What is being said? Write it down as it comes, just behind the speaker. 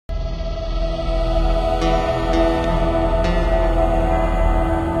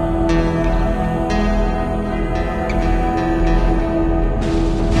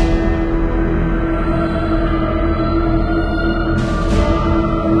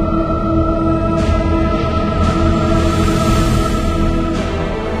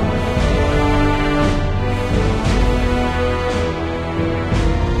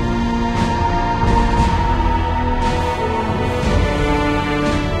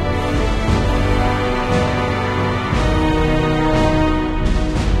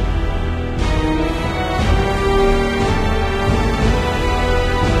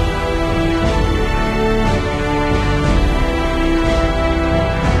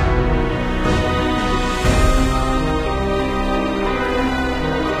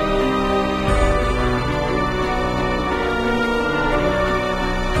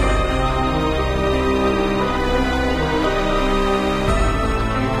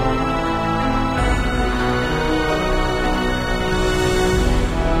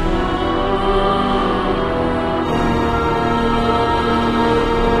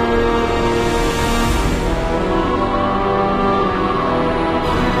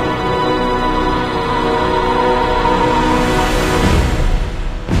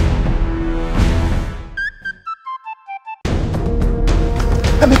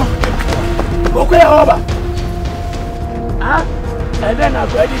na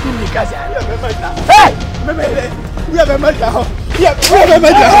ko adi di kasa. Hey! Yeah,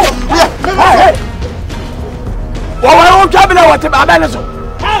 hey! Wa trouble what abana so.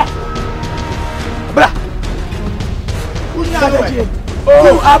 Bra.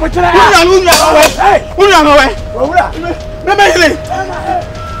 Oh, abutere. Hey! Unya no we. Wura. Memele.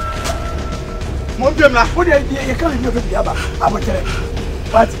 Mo biem la. Wo dey you can you be aba. Abutere.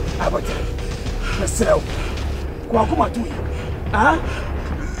 What? Abutere. Mesrew. Ko akoma tu yi. Ah?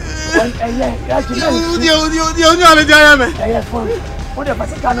 Ya chile. Udi ale dia me. Ya fon. Wo dey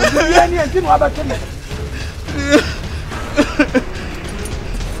pase kan no bi ni enti no abateme.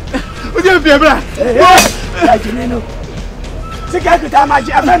 Udi bia bra. Ya chile no. Sika kita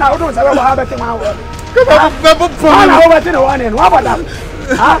maji afena wo do se we wa abateme awo. Ana wo bati no one no abada.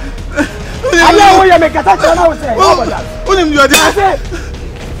 Ah? Allah wo ya me kata chana wo se. Abada. Uni mjo de.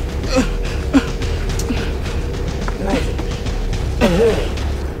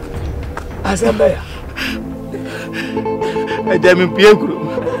 Asante. Ejemi pie kuru.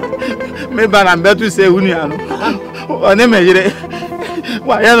 Me bana mbetu se uni anu. One me yire.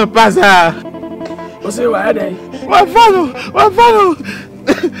 Wa ya no pasa. O se wa dey. Wa falo.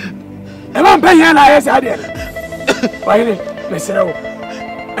 E ma mpe yan na yes ade. Wa yire, me serewo.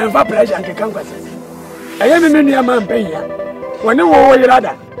 Enfa pressure nke kan kwase. Eye me menu ya ma mpe yan. Woni wo yira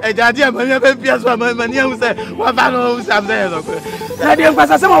da. Ejadi e ma me be pia so ma ni hu se wa falo hu sam se so ko. Na de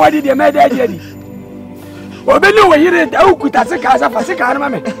nkwasa se ma wadi de me de adi. Obeni wo yire da ukuta se ka safa se ka na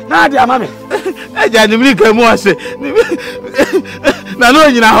me. Na ade ama me. Ejadi mi ke mu ase. Na no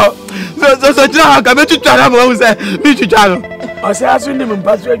nyina ho. So jira ha ka be tutwa na mo hu se mi tutwa no. O se asu ni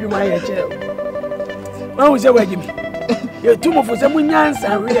mpaso adwuma ye che. Wa hu se wagimi. Ye tumo fo se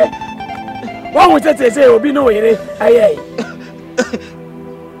munyansa we. Wa hu se obi no yire ayai.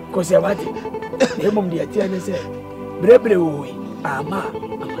 Ko se wati. E mum de atia ne se brebre wo yi. Ama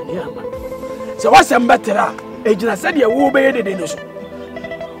amani ama. Se wasem betera ejina se de wo be yede no so.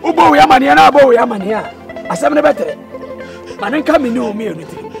 Ubo wo amani na abo wo amani a. Asem ne betere. Mane nka mini o mi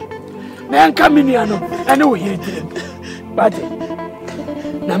enutire. Na nka mini ano ene wo yire tire. Bate.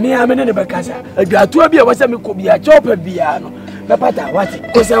 Na me amene ne bekasa. Aduato bi a wasem ko bi a chopa bia no. Be pata wati.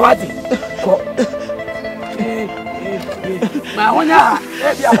 Ko se wati. Ko. Ma honya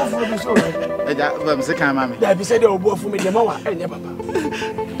e bia foforo bi so. Eja bam se kan mama. Da bi se de obo fu mi de ma wa enye papa.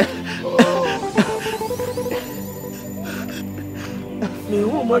 Me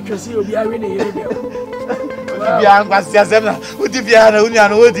hu mo twese obi awe ne yere de. Bia ngwasi asem na. Udi bia na uni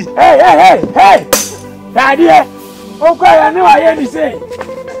anu odi. Hey. Dadie. O ko ya ni wa ye ni se.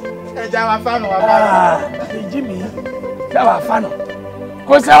 Eja wa fa no wa ba. Jimmy. Da wa fa no.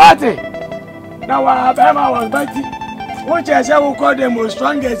 Ko se wate. Na wa ba ma wa bati. Wo che se wo ko dem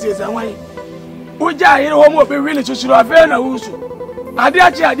strongest is anwan. Wo ja yire ho mo be really susuru afa na wusu. Ade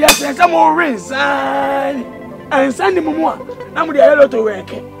se mo rin san. An san ni mumu a. Na mo de yelo to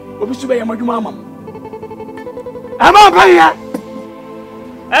weke. Obi su be ye madwuma amam. Ama panya.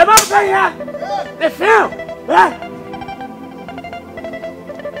 The film.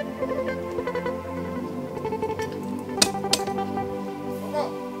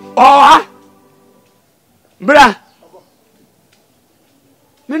 Oh, bra.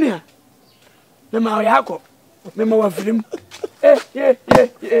 Minia. Mema yako. Mema wa film. Yeah.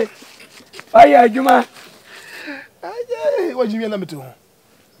 Aya Juma. Aye, what you mean na metu?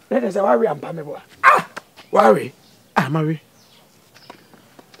 Let us worry am pa me bo. Ah, worry. Ah, Mary.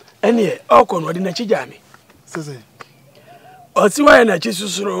 Eni okon wodi na chija mi. Sese. Oti wa na chi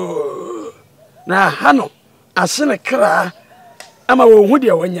susuro. Na hano asene kra ama wo hu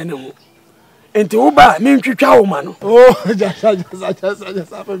de wanya ne ho. Enti wo ba me ntwitwa wo ma no. Oh, jasa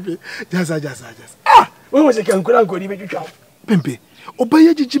pempe. Jasa. Ah, wo mo se kan kura nkodi be twitwa. Pempe.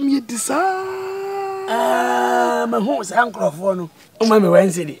 Obaye jijim ye disa. Ah, ma hu sa nkrofo no. O ma me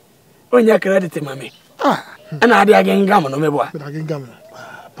wansidi. Onya credit ma me. Ah, ana ade agengam no me bo a. Na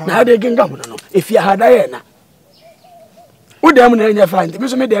ade agengam no. Efia hada ye na. Wo dem na nya fa nti me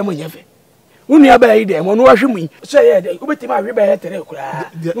so me dem nya fe. Unu ya ba yi dem no wa hwemu. So ye de obetima ahwe ba ye tere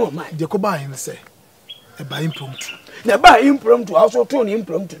kura. No ma de ko ba hin se. E ba impromptu. Na ba impromptu also to ni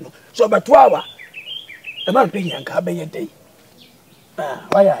impromptu no. So ba to awa. E ma mpe nyanka ba ye dai. Ah,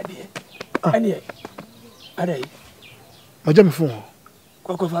 wa ya ade. Ani e. Ade. Ma jam phone.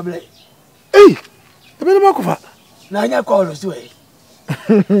 Ko fa bele. Eh. E be ma ko fa. Na anya call so e.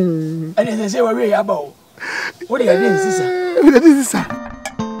 Ani se wa we ya ba o. Wo de ya dey sisa. E dey sisa.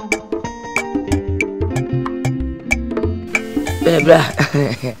 Bra.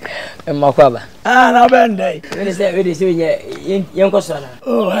 Makwaba. Ah, na bende. We say yen kosana.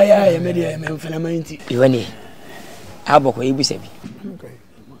 Oh, aya me dey me mfana manti. Iwani. aboko ebusa bi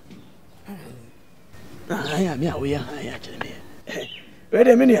aya me awoya aya kyereme we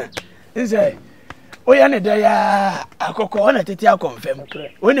de menia nse oya ne da ya akoko na tete akonfam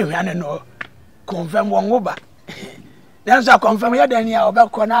woni hwane no konfam won wo ba dan so akonfam ya dan ya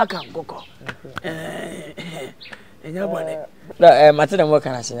obekọ na Akan kokọ enya bone mate na mo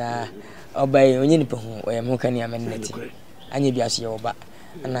kana sina obai onye nipa hu o yem kan ya meneti anye bi ase oba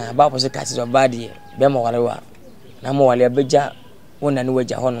na ba poso kasi oba de be mo walewa na mo wale abeja wona ne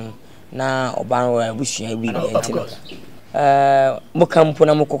waja hono na oba no abusua bi enti no mo kampo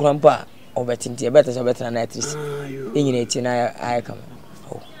na mo kokoro mpo a obetinti ebeta so betana na atris enyina eti na ayaka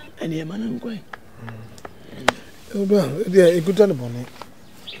mo ene e manan kwai oba dia ikuta ne bone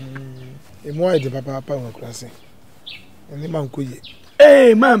e mo aide papa wa klase ene man koye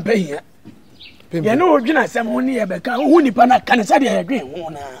man pehia ya no odwina asem ho ne ye beka hu nipa na kan sa de ya dwen ho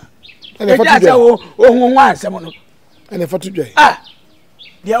na ene fatu dwa o hu nwa asem no ene fatu dwa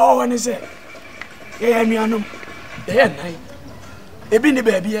dia o woni se ye nuanom ye nai ebi ni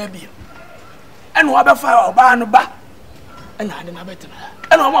ba bia bi ene wa be fa oba no ba ene ade na betena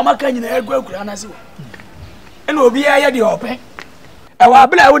ene o ma maka nyina agua na se wo ene obi ya ye de ope e wa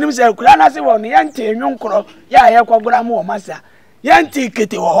bla wonim se akura na se wo ne yante enwonkoro ya ye kwagora mo masa yante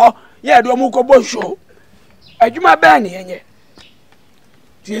kete wo ho ya do mu ko bo show adwuma ba ne yenye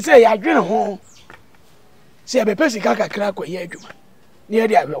ti se ya dwene ho se be pesi kaka kra ko ye adwuma ne ye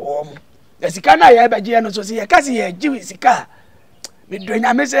de ahwe wo mo da sika na ya be je no so se ye kasi ye jiwi sika me do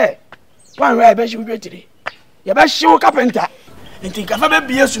nya me se wan wa be shi wetire ye ba shi wo carpenter nti kafa be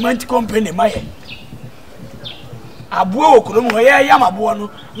bie cement company maye abuo okuro mo ye yam abuo no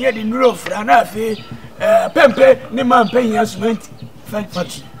ye de nuro fra na afi pempe ni man penya cement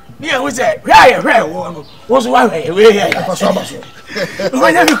factory ni e wo se hwe wo no wo so wa hwe we ye afaso abaso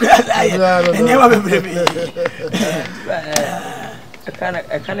wo nya bi kura da ye ene wa bebrebe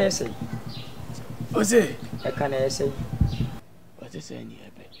Akan ese o se Akan ese o se ni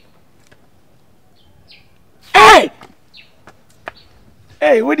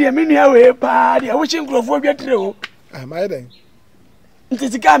ebe wo de me nua we pa de wo chinkrofo dwetre o my den nti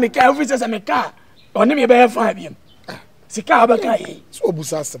sika me ka officer me ka oni me be fa biem sika ba ka yi so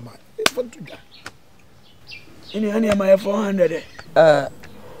obusa asema fatu dwa ini ma 400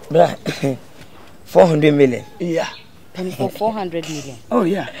 bra 400 million yeah penny for 400 million oh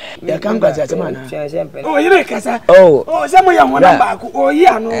yeah ya kan gwa za ma na oh yire kasa se mo ya mo na ba ko oh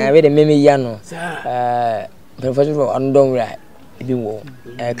yeah no we de meme ya no professor andon ra ebi wo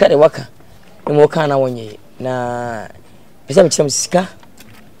ka de waka mo ka na wonye na pesa mchira msika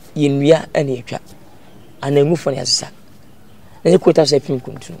yenua ene etwa anangu fo ne asesa na ekota so epim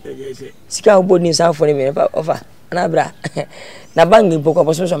kuntu sika obo ni sanfo ne me ofa na bra na bangi poko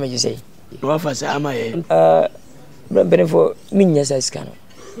boso so meje sei ofa sa ama ye bra benefo minya sa sika no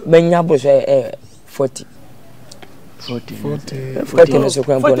menya bo so 40 no so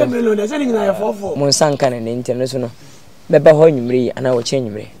kwa mpo 40 million da sani na ya 44 mon sanka ne internet so no beba ho nwumre ana wo che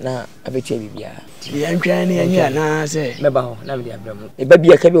nwumre na abetua bibia ya ntwa ne anya na se beba ho na me abram e ba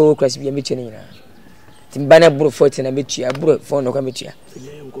bia ka bi wo class bia me che ne nyina timbana buru 40 na betua buru 4 no kwa betua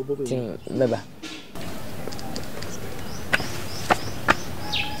tin beba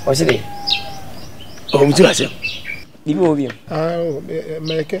o se de o mutu ase bibi wo bi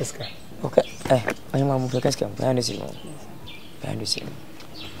me keska okay ayi ma mu keska pa ne si no pa ne si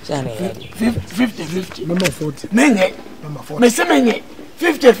sana ya 50 number 40 menye number 40 me se menye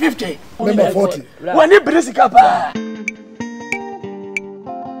 50 number 40 wani brisika pa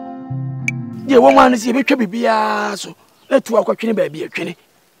ye wo ma no si betwa bibia so etu akwatwene ba bia twene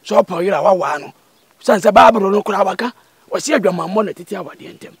so opa yira wa no sanse baabro no kura baka wasi adwamammo na titi awade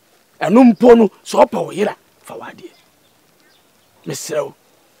ntem enu mpo no so opa yira fa wade mesrew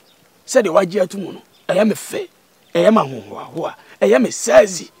se de waje atumu no eya me fe eya ma hohoa eya me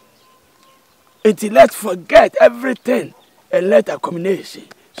sazi until let's forget everything and let a combination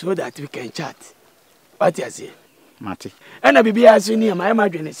so that we can chat what you say mate ana bibia aso ni ma ma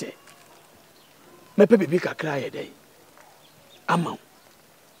dwene se mepe bibi kakra ye dai ama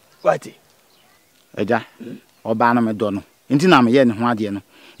what eja oba na me do no nti na me ye ne ho ade no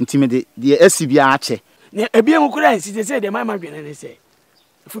nti me de asibia ache ne ebia nkura nsi se de ma dwene ne se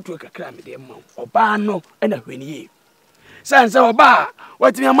futu kakra me de ma oba no ana hweni ye sanse oba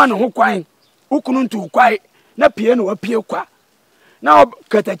watimi ama no ho kwan ukunu ntu kwai na pie no wapie kwa na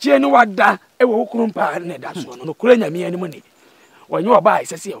katachie ni wada ewo ukunu mpa ne da so no kura nyame ani mu ni wonye oba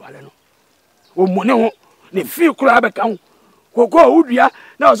isese e wale no omune ho ne fi kura abeka ho koko udua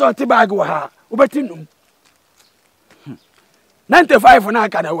na so te bag wo ha ubeti num 95 na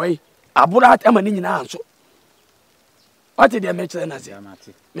aka na wai abura atama ni nyina anso What did you mention?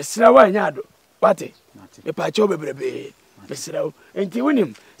 Miss Rawa Yado. What? The Pacho Bebrebe. Miss Raw. And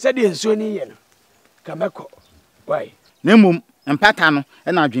Tiwinim said the Sony Yen. Kamako. Why? Nemum and Patano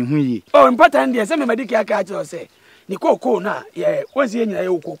and I drink ye. Oh, and Patan, dear, some medical catcher say. Nico na, yeah, was in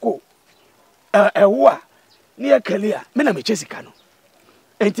your cocoa. A war near Kalia, Menami Chesicano.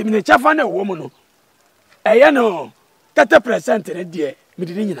 And Timina Chafana woman. I know 30% in a dear,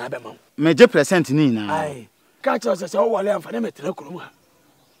 Mediterranean Abamon. Major present Nina. Aye, catch us as all I am for them at Lokuruma.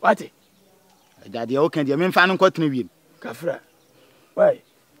 What? Daddy, okay, the men found cotton. Kafra. Why?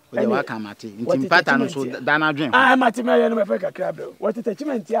 Well, welcome, Matty. In Patano, so Dana dream. I am at the Marian America Crab. What a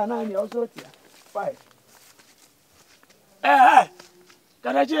attachment, Tiana, also. Why? Eh,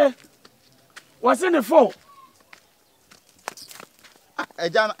 can I hear? What's in the phone?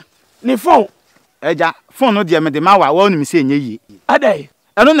 Eja, ni phone. Eja, phone no dear me de ma wa won mi say nye yi. Adai.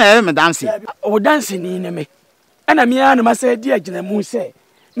 E no na me dance. O dance ni ne me. E na me anu ma say dia gina mu say.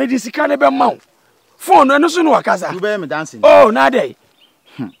 Me di sika ne be ma. Phone no so no wakaza. You be me dancing. Oh, na dai.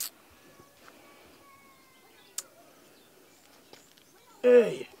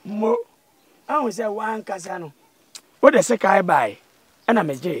 Eh, mo. I was say one kasa no. What the sika buy? E na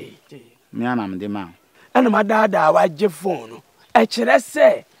me je. Me ana me de ma. E na ma da wa je phone no. E kire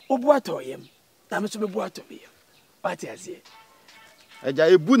say obuato yem. Na me so be buato bi. What you say? Eja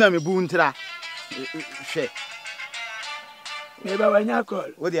ebu na me bu ntra. Hwe. Me ba wanya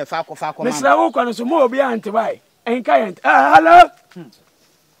call. Wo de fa ko ma. Me sra wo kwano so mo obi anti why? Enka yent. Ah, hello.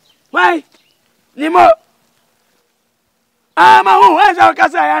 Why? Nimo. Ah, ma hu, e sa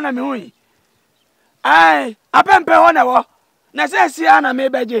kasa ya na me hu. Ai, apempe ho na wo. Na se sia na me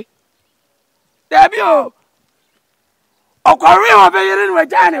beje. Debi o. Okori wo be yire ni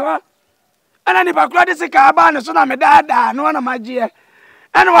wajane wo. Ana ni bakura de se ka ba ne so na me da no na magie.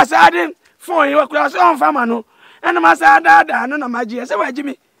 Ana wasade phone yi wakura so on fama no. Ana masada no na magie. Se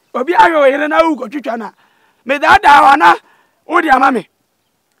wajimi. Obi ayo yire na wu ko twitwa na. Me da wana wo di ama me.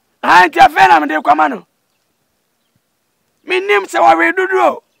 Ah, ntia fe na me de kwama no. Me nim se wa we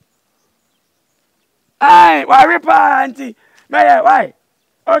dudu. Ai, wa repa anti. Me why?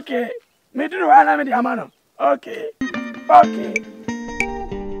 Okay. Me dudu ana me di ama no. Okay. Okay.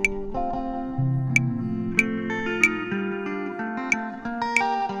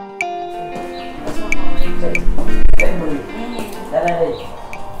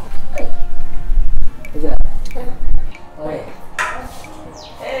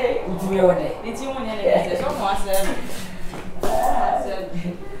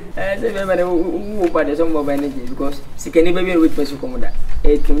 Because she can never be with person commander.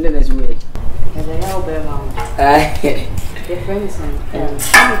 It came in this way. And I know better the friends and I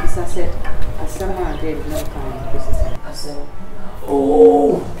said, as someone did no kind. I said,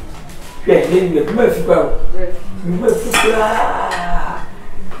 oh, yeah, you must go. You must go.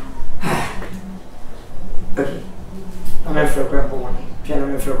 Okay, I'm after a grandpa one.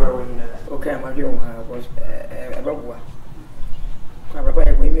 Piano for one. Okay, I'm going to was a bubble.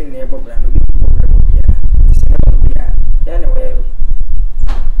 Probably women near Bob. Anyway,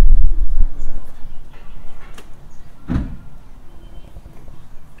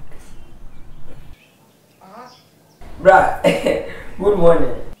 bra, good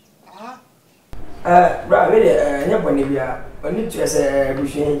morning. Bra, really, nobody be a need to say,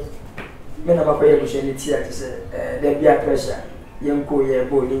 Bushin. Men of a Bushin, it's here to say, there be a pressure. Young co ye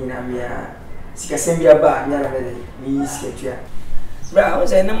bowling in a mere Scasembia bar, never me sketcher. Bra, I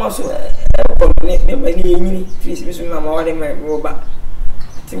was a number so many trees with my mother, my robot.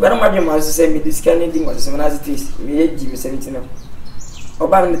 What am I doing? I say me this kind of thing was some as it is. Me Jimmy 17.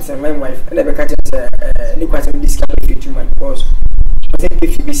 Obama and my wife, and never catch us Nicholas and this kind of future man because I think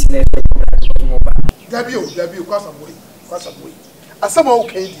if you be seen Ababio, cross a way. As some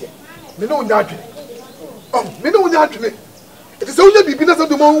okay, dear. Me know that. Oh, me know that. It is only business of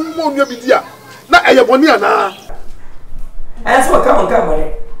the moon, your media. Not a Yaboniana. That's what come on.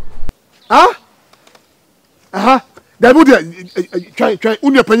 Aha. That would try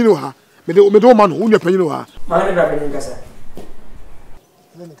Unia Penua. Me do man, Unia Penua. My name is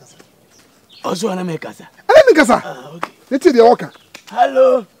also an American. Okay. Let's see the walker.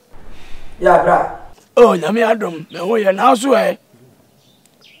 Hello. Yeah, bra. Oh, Yami Adam, no, you're now so. Are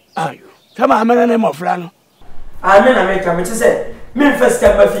you? Come on, man, name of Flano. I'm in America, which is it. Me first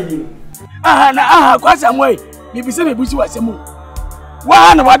time I feed you. Quite some way. Maybe some bush was a move.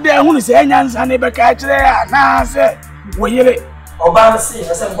 One what they want to say, Nans and never catch there. Now, sir, we hear it. Obama see,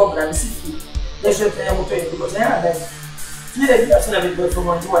 as I'm going to see. They should pay because they are then. He doesn't have it good for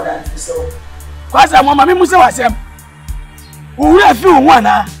one to one. So, quite some mamma Musa was him. Who have you one?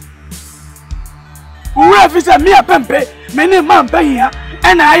 We have is a mere pempe, many man pay here,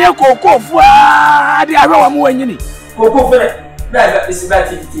 and I am cocoa for the arrow winning. Cocoa for that is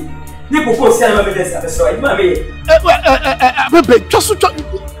bad activity. People go sell evidence at the soil, mammy. Just to talk.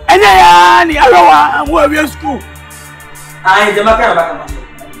 And I am warrior school. I am the Macan.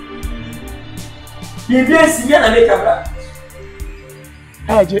 You bless me and make a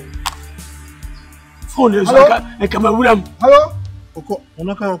phone is like a Kumawood. Hello? Oko,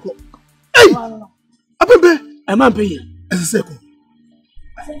 Onaka Oko. Hey! Ababio, a man pay you. As a second.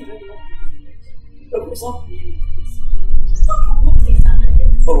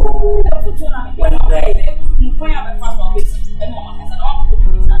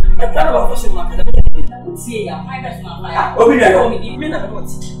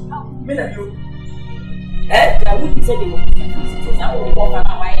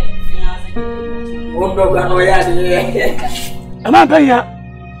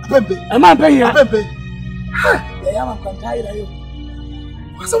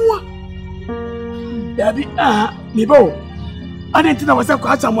 I didn't know was a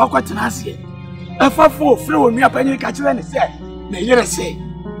quite some walk to us here. A far flew me up and you catch them and said, may you say,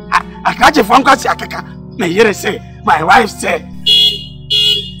 I catch a phone catch Akaka, may you say, my wife said.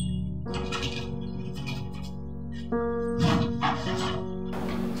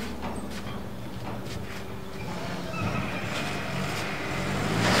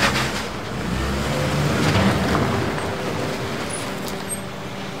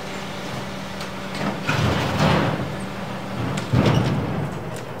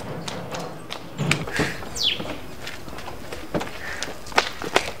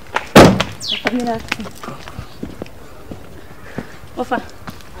 Ofa.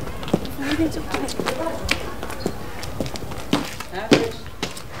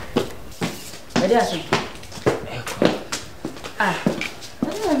 Ah.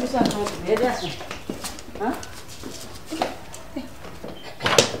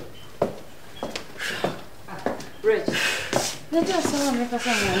 Rich.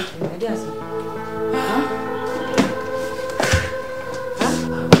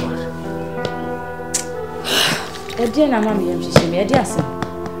 Edina mami yamshishimi ediasa.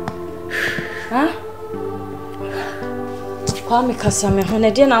 Kwa mi kasame hone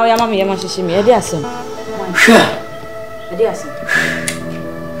edina o ya mami yamshishimi ediasa. Ediasa.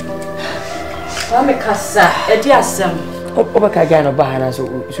 Kwa mi kasa ediasa. Obaka gano bahana so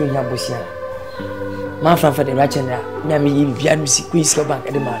nya bosia. Ma fa fa de rachenda na mi yi bia no si quiz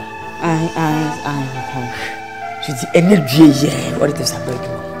bank de mara. Ai. So the energy ye what it is about.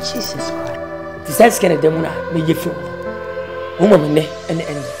 Jesus Christ. The sense can dem na me ye film. Uma me ne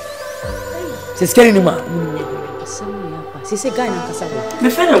ene. Se skere ni ma. Se Ghana kasa bo. Me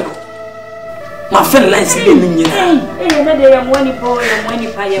fene ko. Ma fene lines be ni nyina. Na de yamwani pa.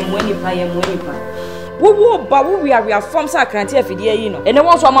 Wo ba wo we are from sa kranti afidie yi no. Ene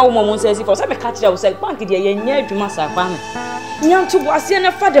won so ama wo mom nsi for say me catch you say bank de ye nya adwuma sa kwa me. Nyanto bo ase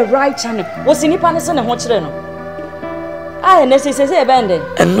na fa the right channel. Wo si nipa ne se ne ho kire no. Ah na se bende.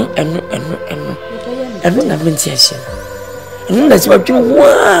 Eno na menti ase. Eno na se ba twu wa.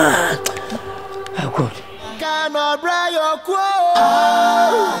 Ah god. Can obrayo kwa.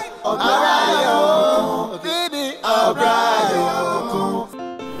 Obrayo. Bibi obrayo.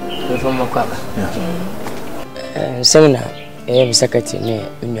 From Makwaba. Seminar, secretary ne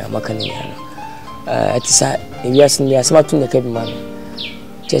nwa makani no. Atisa ewiase ne asema tun ka bi ma no.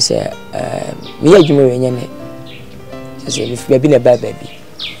 Chese me adwuma we nyane. Chese if baby na ba baby.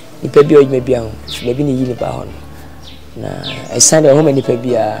 Ni baby o adwuma bia ho. Baby ni yi ni ba ho no. Na Asante ho ma ni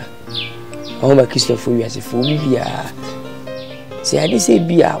baby a ho ma Christopher wiase fo bia. Se ade se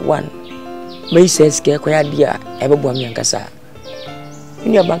bia one. Mai sense ke kwaya dia ebebo am yankasa.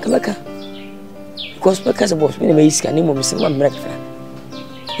 In your bank, because because boss, when we scan him, we send one breakfast.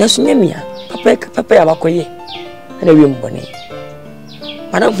 Yes, Nemia, Papa, Abakoye, and a room bonnet.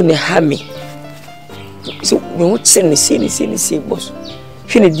 Madame from the Hammy. So we won't send the say, boss.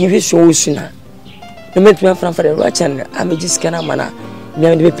 She need give his show sooner. No matter from for the watch and I may just can a manner,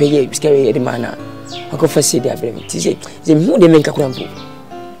 never pay scary manner. I confess it, I believe it is the mood they make a crumble.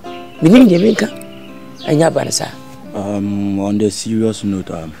 Meaning the maker and Yabanasa. On the serious note,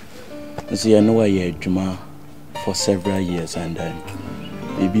 see, I know I had Juma for several years and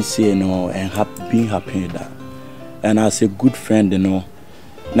maybe say no and being happy that. And as a good friend, now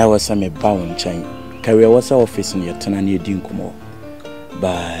was some bound chain. Career was our office in your Tanani Dinkumo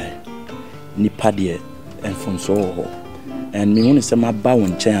by Nipadia and from Soho. And me only some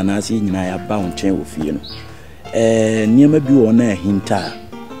bound chain and I see I bound chain with you. Near maybe on a hinta.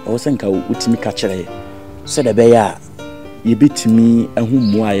 I was thinking I would me catch it. Said a bear, you beat me and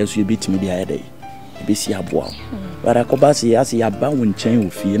whom why you beat me the other day. besi aboa but akobasi ase ya ba wo nchen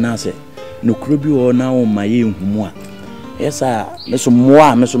ofie na ase no krobi wo na wo maye nhumu a esa meso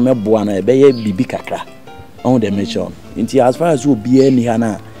moa meso meboa na ebe ye bibi kakra on the mention nti as far as obi ani ha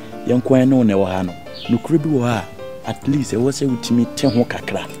na yenkwan no ne wo ha no krobi wo ha at least e wo se utimi te ho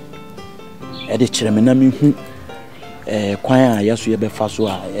kakra e de kire me na me hu kwan a yeso ye be fa so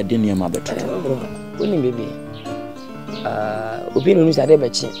a e de niam abeto oni bebe obi no nusa de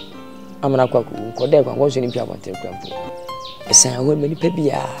bechi amana kwa ko de kwa so ni pia bonte kwampo esan ho me ni pa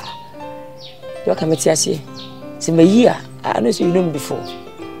bia yo ka meti ase se me yi a no so you know me before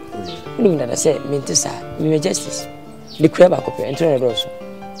ni na say me ntisa me justice the crab akope entro do so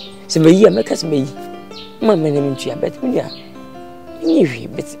se me yi a me ka se me yi ma me na me ntua bet me ya ni hwi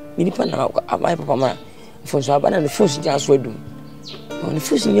bet me ni pa na amai papa ma fo so abana no fo so ja so adum on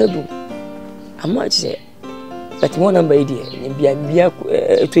fo so nya adum amma che but mo number ide bia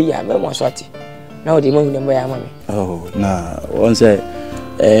to ya me mo so ati na o de mo number ya ma me oh na won say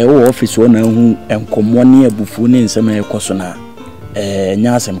wo office wo na hu enkomo ne abufu ne nsem ekoso na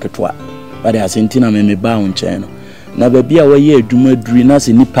nya asem ketwa but Asante na me ba wo nchen no na ba bia wo ye aduma duri na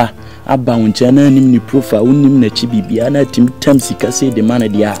se nipa aba wo nchen na nim ni profile unim na chi bibia na tim tam sika se de man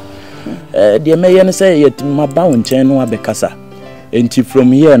dia de me ye ne say ye tim ma ba wo nchen no abekasa enti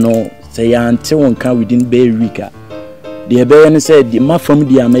from here no say ya ante won kan within bay week the be yen say the ma from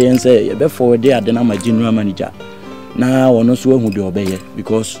the amayen say ye be forward the adena ma general manager na wono so ahu de obeye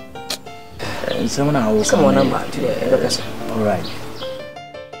because some na wo come on number to the person all right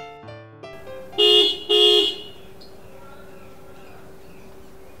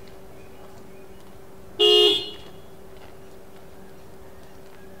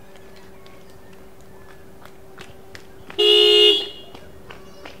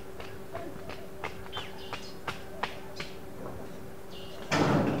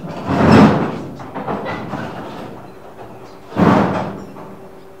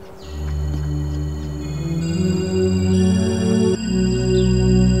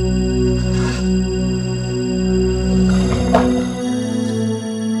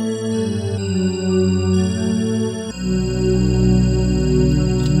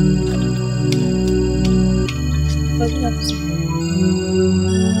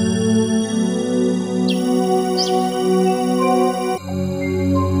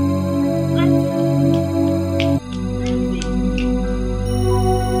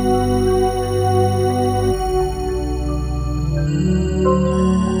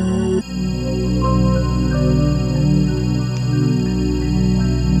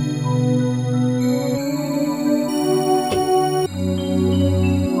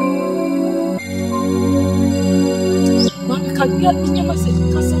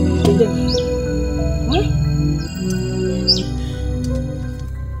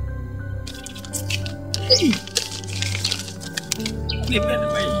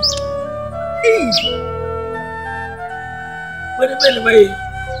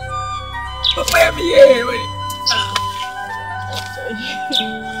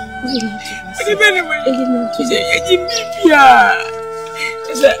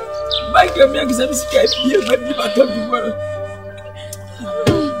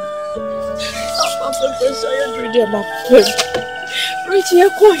Richie,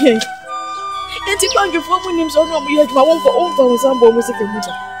 quiet. Enti bangi for mu nim so no mu ye djuma won for sambo mu sike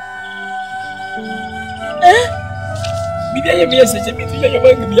muta. Bibia ye me se mi bibia ye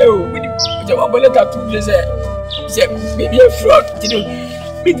bangi bia o. Mi je wa bole ta tu je se bibia fraud ti no.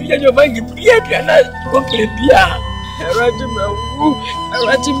 Mi bibia ye bangi bia na ko pre bia.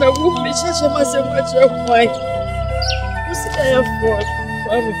 Arati me wu mi shashe ma se mu ache kwai. Mu sika ya fraud.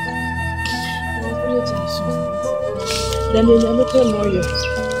 Mami. Mo je so. Then you never tell me.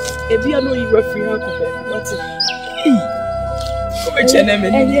 If you know you were free, how could you? What's it? Come and tell me.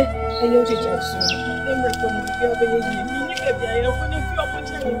 And you teach us. I'm not going to be able to be a young if you're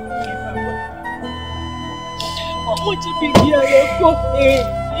watching. How much a big year ago?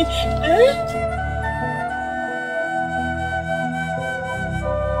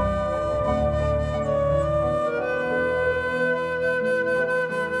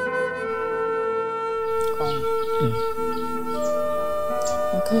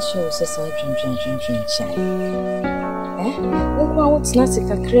 Show says I dream chai. What's not a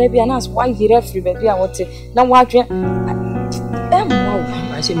crabby and ask why he referee baby I want to now watch it. I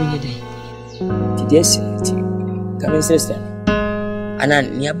say me day. Today come in sister. And I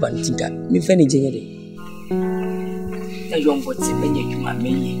near Bantinga, me fanny jenny. The young boys many you my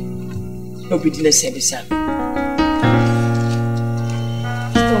me. No business service.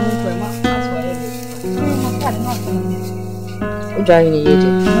 Driving a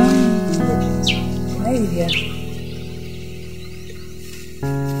here.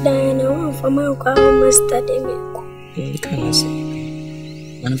 Diana, one for my car, Master Demico. Can I say?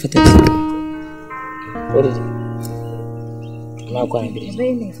 One for 30. What is it? I'm not going to be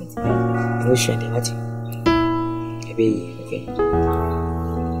there. No shade, what? Okay.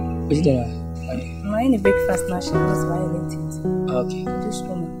 What is it? Mine is breakfast now. She was violating. Okay. Just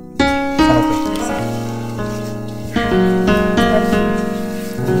woman.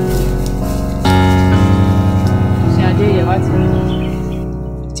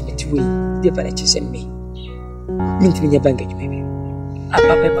 They better to send me. Mean to me, your bank, maybe. A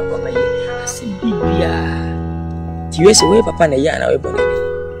papa, my I said, Bibia. You is away, Papa, and a yarn away, Bonnie.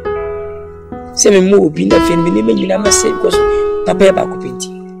 Send me more, be nothing, me, I must say, because Papa, back up into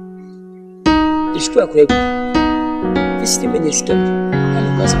the square crab. This thing is escape,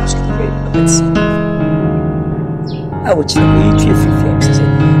 and because I was going to I would tell you 2 frames.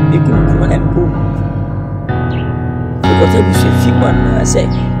 You could come and go. Because I wish a few one, I say.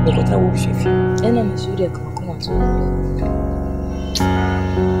 What I wish if you and I'm sure they come out.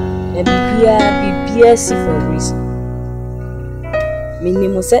 And be BSC for a reason.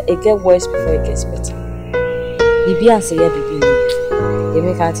 Minimum say it get worse before it gets better. Bibi and say, Bibi, you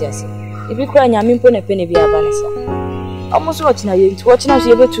make out here. If you cry, I'm in a penny be a banner. Almost watching a year to watching us,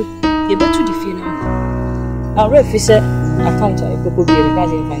 you're able to defeat now. Our ref is a account. I could be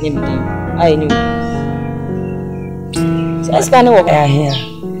regarding my name. I knew. That's kind of what I hear.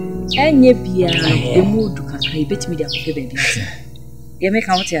 And ye be a mood to carry bit me up, baby. You make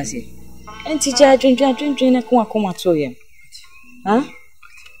out here, say. And teacher, drink a Kuma to him. Huh?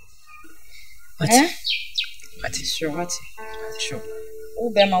 What? What is sure? What? Sure. Oh,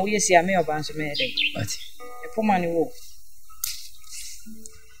 Bema, we see a mail bunch of me. What? A poor man wolf.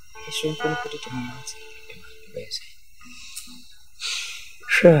 I shouldn't put it in my mouth.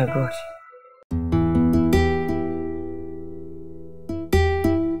 Sure, I got.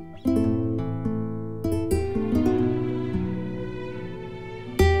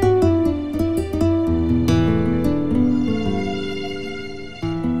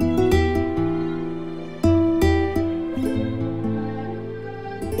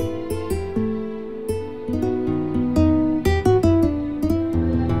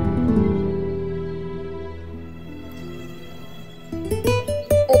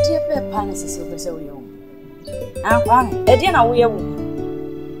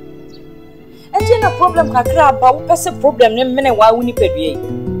 A problem kakra about what's a problem in many why we need to be.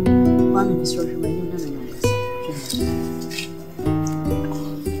 One is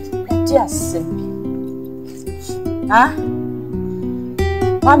just huh?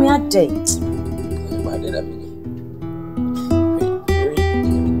 Mommy, a date.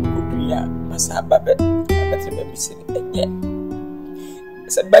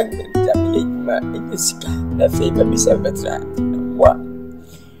 It's a bank in Jessica, the favor Miss Alberta. What?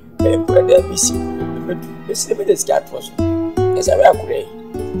 Brother, Missy, the scat was as a rap way.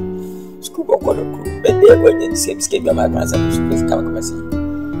 School of color crew, but they were in the same scheme of my master to come and see.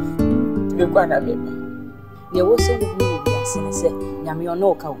 To be quite a member. There was a woman who said, Yammy or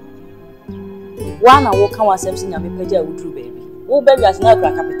no cow. One I walk on something Yammy Peja would do, baby. Oh, baby, as no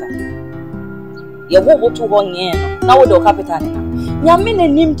capital. You won't to 1 year now with your capital. Yammy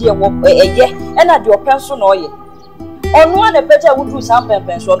named dear walk a year and at your pension or ye. On one a better would do some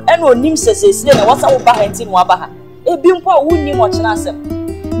pension, and no name says, what's our behind in Wabaha? A bimpo wouldn't name watching us.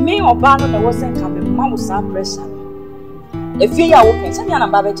 Me or Barnum, there wasn't coming, Mamma some pressure. If you are working, send me an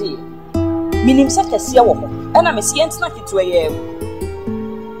Ababio. Meaning such a sea woman, and I'm a sea and snack it to a year.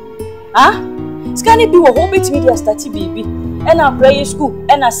 Ah? Scanny do a whole bit media study, baby, and I play school,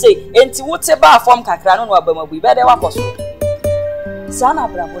 and I say, and to what's a bar from Kakran or Abama, we better walk us. Sana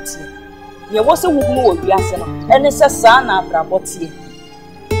Braboti. You was a woman who be asking, and it's a son of Braboti.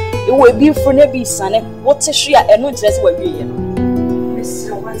 It will be for Nebby, son, what's a share and not just what we are. Miss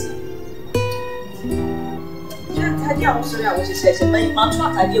What? I was saying, my mouth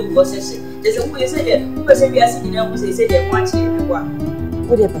idea was there's a way said it, because if you are sitting there, they say they want you.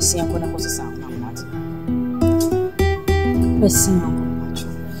 Whatever, see, I'm going to go to sound. Let's see, I'm going to watch.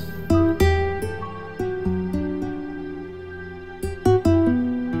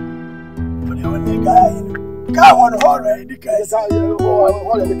 Come on, already, because I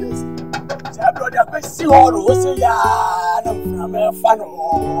brought a question. Who say, yeah, I'm from a fan.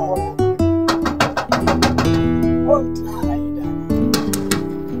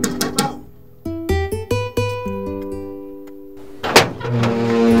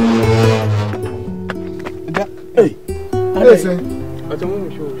 Hey, listen. I don't want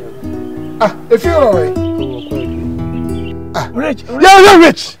to show you. Ah, if you're all right. Ah, rich. Yeah, you're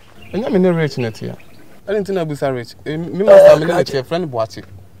rich. And I'm in the rich net here. I didn't know about rich. Me must have friend watch it.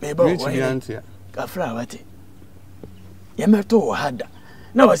 Rich auntie. Kafra wate. Yemeto hada.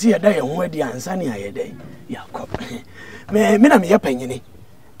 Na wasi yada ye ho adi ansa ne ayede. Yakọ. Me na me yapanyini.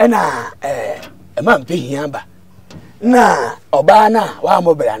 Ena ma mpe hiamba. Na oba na wa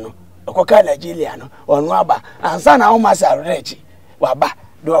mobra no. Okoka Nigeria no. Onu aba ansa na umasa rich. Waba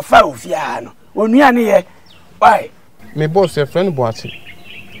do fa ofia no. Onua ne ye. Why? Me boss your friend watch it.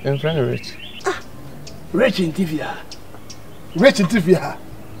 And friend rich. Rich in TV. Rich in TV.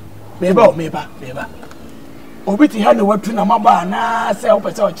 Meba. Obiti ha no watu na maba na se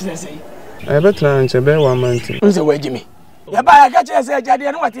opese o kire sei. I better nche be 1 month. Nse wagimi. Ya ba ka kire sei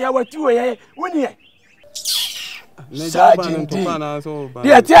jade no wate ya watu ye woni e.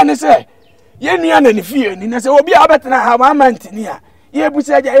 Dia tia ne se ye nua na ne fie ni na se obi a betena ha 1 month ni a ye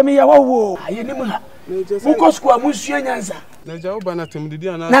busa ja ye me ya wo aye ni mu ha. Muko sku amusu nyanza. Na ja oba na temdidi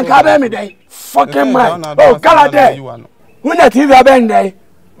ana. Na ka ba me dai fucking man. Oh kala dey. Wona TV aben dai.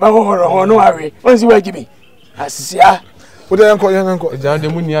 Ba ho no awe. Onsi wagimi. Asisia. Oda yanko. Ja de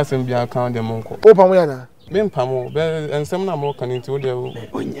mu ni asem bia kan de monko. O pamo ya na. Me mpamo be ensem na mo kan nti o de o.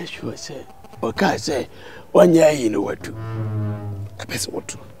 Onya sure say. O ka say onya yi no watu. Apese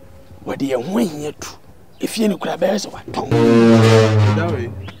watu. Wadi ye ho hia tu. Efie ni kura be so waton.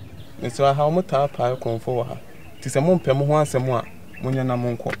 Dawe. Nso ha mo ta pa konfo ha. Ti se mo mpem ho asem a monya na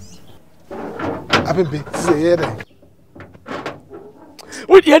monko. Abebe se ye dey.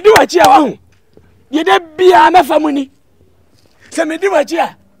 Wodi edi wachi a wa ho. Ye de bia mefam ni. Se me di wachi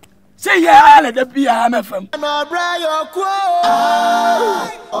a. Se ye ala de bia mefam. Obrayo ku.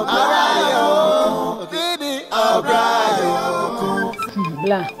 Obrayo. Bibi obrayo ku.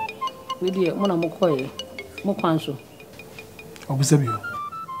 Bla. We dey mo na mo koye. Mo kwanso. Obusabio.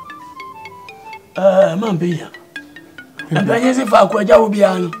 Mambeya. Mbanye se fa kwa jawo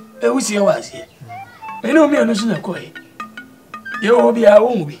bia no. E wusie wasie. Me no mi anu so na koye. Ye wo bia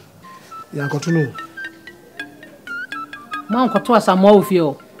wo mu bi. Yankoto no. Man kwato asamo ofie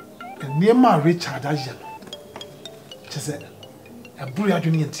o. Ne ma Richard aje no. Chese. Aburu ya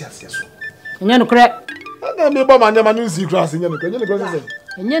dwene nti ase so. Enye no kre. Na me ba manya ma no zi grass enye no se.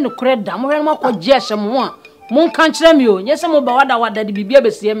 Enye no kre da mo hwe ma ko je hyem ho a. Mo kan kire mi o. Nye se mo ba wada de bibia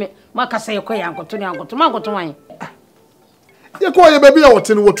besie me. Ma ka se yakọ yankoto ne yankoto ma yankoto wan. Ye ko ye baby a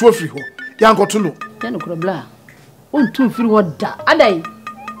wote no wotu afiri ho. Yankoto no. Enye no kre bla. On tu firi wo da. Adai.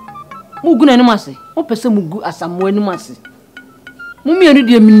 Mugu na nimu ase. O pese mugu asamo animu ase. Mu mienu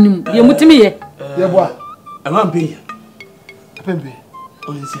de minim. Ye mutimi ye. Ye boa. Amambeya. Apembe.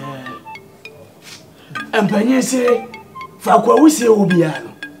 Onse. Ampanye se fa kwa wusie obi ya no.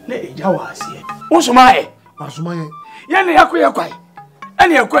 Na eja wasie. Usuma e. Masuma ye. Ye ne yakoye kwai.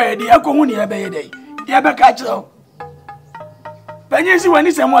 Ene yakoye de yakohu ne yebe ye dai. Ye be ka kire o. Panye si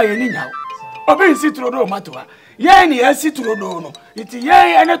wani se mo aye ni nyawo. Obi nsi trodo matoa. Ye ni esi trodo no. Iti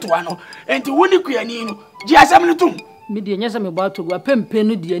ye ene toa no. Enti woni kuani no. Ji asam no tum. Mi de nyesa me ba to gwa pempe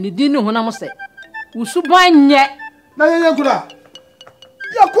no de ani din ne honam se. Usu banye. Na ye yankura.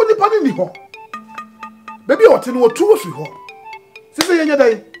 Yakoni pani ni ho. Baby wote no wotu afiri ho. Sise ye nya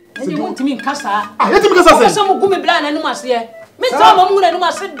dai. Eni wotimi nkasa. Ah, yetimi nkasa se. Oso mo gumi bla na nimu ase. Me ta mo mu na nimu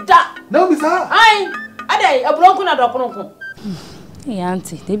ase da. Na mi sa. Ai, adai abronku na dokonko. Hey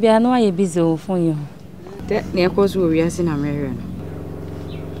auntie, they be no aye busy o phone you. De na ekoso wo wiase na mehwe no.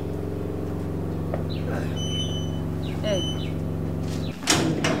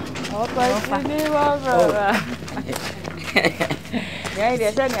 Opa, ni wa bra. Ya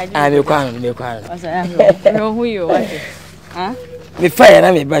ile sasa ni aje. Me kwano. Osa ya. No hu you what? Ah? Me fire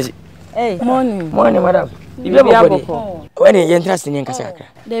na me baji. Hey, morning, madam. Ibe boko. When you interest in nkasa akra.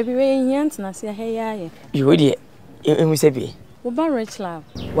 There be we yant na se he ya ye. You dey emu se bi. Wo ba rich lab.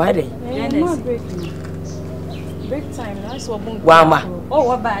 Why dey? Break time na so bon. Wama. Oh,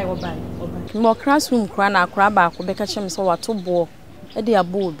 wo buy. Mo classroom kra na akra ba ko be ka chem so wato bo. E dey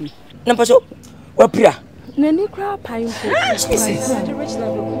abo obi. Na paso. Wa pira. Na ni kra pai mpo. The rich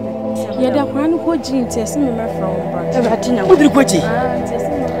lab. Ya da kra no ko ji nti ese me from bra. E ba tinya. Wo diri ko ji. Nti ese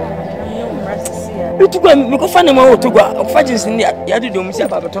me Utugwa mikofane mwa utugwa okufaji nsindi ya dido musi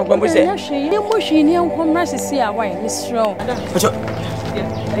aba baton kwa mbose. Ya hwe ye mo hwe ni enkomra sisi a wai ni strong. Pacho.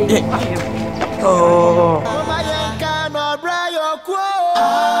 Oh.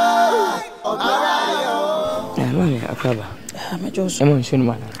 Mami akaba. Majoso. Emo nshoni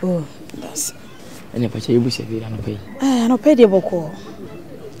mana. Oh, that's. Ene pacho yibuse vira no pay. No pay de boko.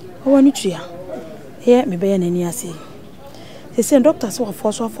 O wani tua. Ye me be ya nani ase. They say doctors were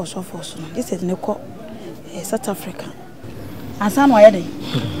force. This is Neko South Africa. And some way day.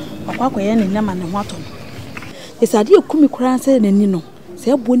 Akwa ye ne nyama ne hwato. They said you kumi kura say ne ni no.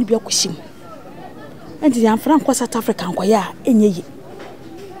 Say boni bia kushim. Enti ya mfra nkwa South Africa nkwa ya enye yi.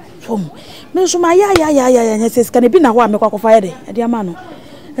 Fom. Me so ma ya nya ses kan bi na ho amekwa kofa ye de. E de ama no.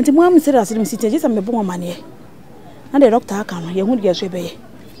 Enti mo am serious dem site jesa me bo mane ye. Na the doctor Akan no ye hu de so be ye.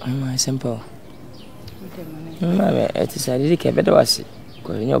 My simple. Mama it is a really better was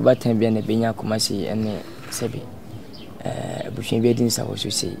ko nyo batan bia na benya Akoma si ene sebi. Bushin be din sa wo so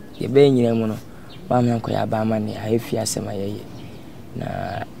sei. Ye be nyina mu no. Ba me nko ya ba ma ne ayefi asema ye.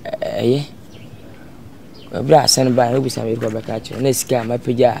 Na Bra Asante ba no bisa me ko beka che na sika ma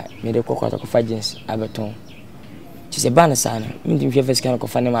pagya me de kokota ko fagins abeton ti se ban sa na mi ndim hwe sika ko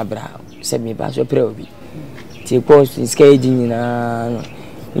fa ne ma bra se me ba so pre obi ti ko sika e nyina no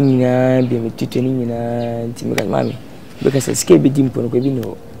nyina bi me tutu ni nyina ti me ka mami beka se sika bi dimpo no ko bi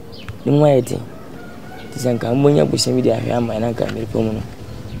no ni mo ayete ti sanka monya busa mi de ahwe ama na nka me pomu no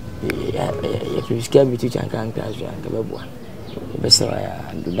ya sika bi tutu anka zo anka bebua besa ya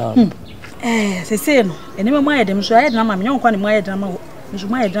do down se no ene me mo ayedem so ayedem ma me nyonkwa ne mo ayedem ma wo so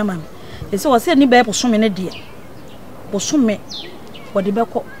mo ayedem ma me se wo se ni be posome ne de posome wo de be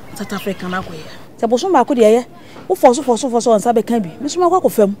ko South Africa na ko ye se posome ba ko de ye wo foso onsa be kan bi me so ma kwa ko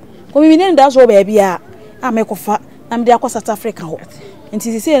fam ko mi ne nda so ba bia a me ko fa na me de akwa South Africa ho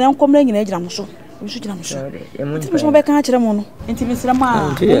enti se na nkom na nyina gyina mo so bi so gyina mo so enti me so be kan akire mo no enti me sira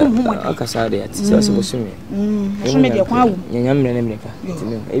ma aka saade ati se so posome posome de kwa wo nyanya mre ne mreka enti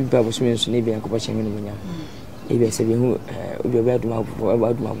me e bi ba posome so ne bi akwa che me no nyam e bi se bi hu obi obi aduma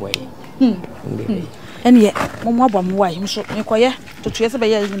boy eni ye mo abwa mo wai so me koye totu ye se be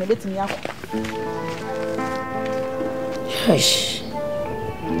ye na betimi akọ Hush.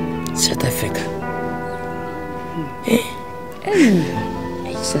 South Africa.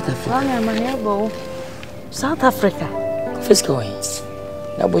 South Africa. South Africa. First going.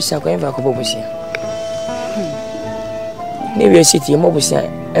 Na bosia kwa enva ko bosia. Ne we city mo bosia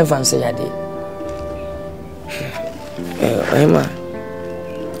enva nse yade. Ema.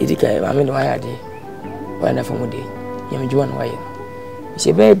 Idika ma me no yade. Wa na famu de. Yam juwa no waye.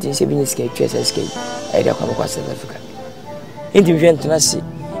 Se be din se bi ni ske twese ske. Ai da kwa South Africa. Indi vient na si.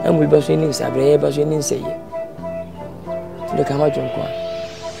 Amu ba so ni sabre ye ba so ni Seyie. Le kama jonkwa.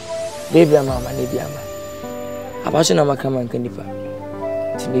 Baby ama ne bi ama. Abaso na makama nkanipa.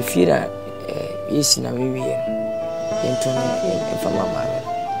 Tini fira yesi na wiwi ye. Yentono enfama mama.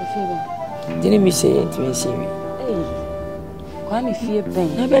 Dini mi se yentimi sewi. Kwa mi fie ben.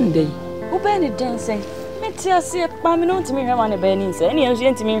 Na ben dai. Wo ben ni den sei. Meti ase pa mi no ntimi hwe ma ne ben ni sei. Ene yenso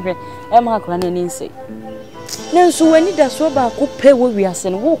yentimi hwe. E ma akora na ni sei. Nenso wani da so ba ko pe wo wiase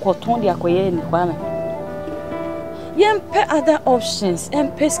no wo koton de akoye ni kwa me. Yempe other options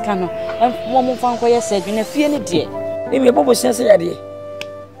empe skano mo fan koye sedwe na fie ne de. Ni me bobo sense ya de.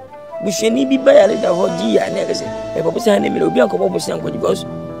 Busheni bi ba ya le da ho ji ya na kase. E bobo sense na me obi anko bobo sense anko because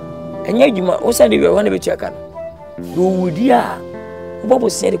anya adwuma wo sa de we ho na betu aka no. Do wudi a bobo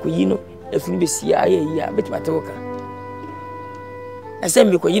sense ko yi no afuni be sia aye yi a betu matoka. Asem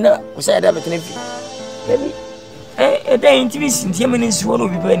me ko yi na wo sa da betena fi. Baby then TV sinti me nsi wono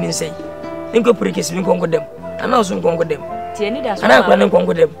bi ba ni nsai. Nko prekesi mi konko dem. Ana so konko dem. Ti eni da so. Ana kwa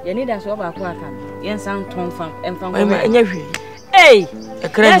konko dem. Ye ni da so ba ko aka. Ye nsan ton fam enfam ko. Anya hwe. Hey.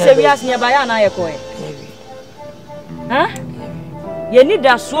 Ya se wi asnya ba ya na ye ko e. Ha? Ye ni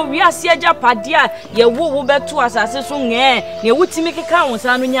da so wi asya japade a ye wo beto asase so nge. Ne wutimi keka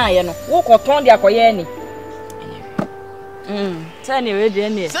wonsa no nya ye no. Wo koton de akoye ni. Tani we de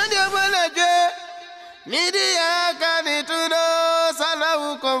ni. Sandra banaje. Media can to know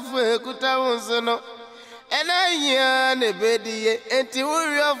Sala Confu Kutawusono. And I ne bedi enti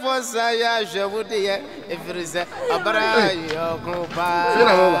warrior for Saya Shavudi if it is a Ababio.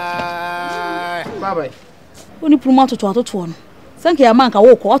 Bye. Only promote to one. Thank you, Manka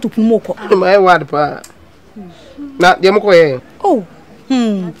walk or to Pumoko. My word, pa. Not Yamako. Oh,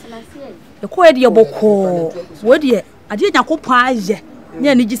 the quiet your boko. What ye? I did not go pie.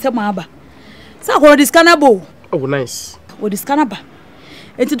 Near Nijisama. So what is cannibal? Oh, nice. What is cannibal?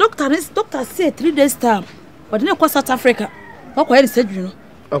 And the doctor said 3 days time. But then South Africa. What quite said you know?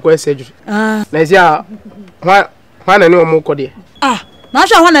 Okay, said nice, yeah. Why I know more cody? Ah, now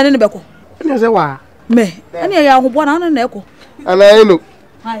shall one and Beko. And as a wa. Me, and I am 1 and an echo. And I know.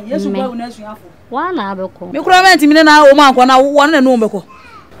 Yes, you have 1 hour. Me crement me now, one and no Beko.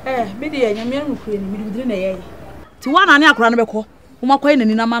 Eh, maybe I am young queen, within a year. To 1 and a crown Beko, whom I quite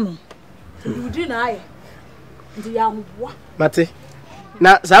in a man. You deny the young Mate.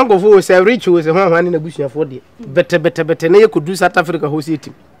 Now, Sango for say rich was a one in a bush for the better. Now you could do South Africa whole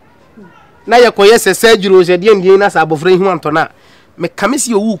city. Now you could yes, a surgery was a DN as above free one tona. Make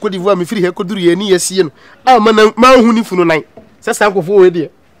Camisi who could have me free, could do any scene. Oh, man, who knew for no night. Says Sango for a dear.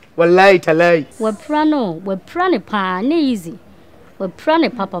 Wallahi talai. We prane pa, ne easy. We prane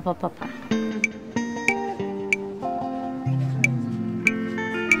papa.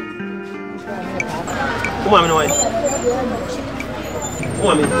 Come on,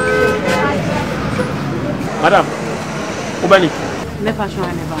 Madam, Ubani. Me fashion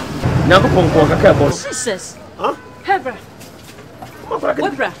never. Now go kaka boss. Jesus. Huh? Hebra.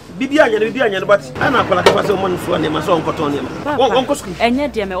 Hebra. Bibianya, but ana kola ka so mon so ne ma so onkoto ne ma. Won ko school.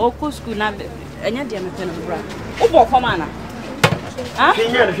 Enye de me o ko school na enye de me pe no bra. Wo bo fama na. Ah?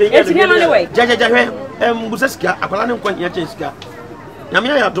 Etinya no way. Jaja busaska akola ne nkwa nya chenska. Nyame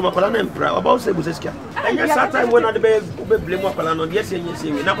ya doma akola na mpra about say busaska. Enye that time when be blame akola no yes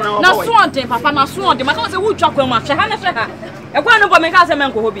enye na kona na so onten papa na so onten maka say wo twa kwa ma hwe ha. Ekwa no bo me ka say me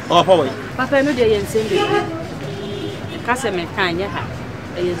nko hobi. Oh papa. Papa no de ye nsembe. Ka say me kan ye ha.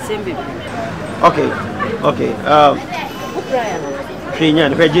 Ye nsembe. Okay. Kenya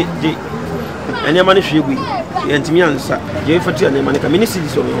na peji ji. Anya mane hwe gu. Ye ntimi ansa. Je fatu anya mane ka mini sidi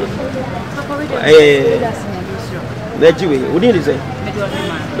so no. Papa we de. Let you we. What did you say?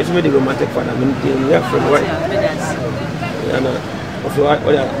 It's me the romantic father. We are from right. Yeah, no. Also,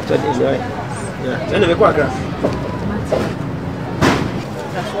 what I said is right. Yeah. Anyway, kwa kra.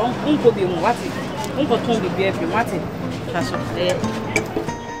 That's wrong. Unko bi mu wati. Unko ton bi bi efi wati. That's right.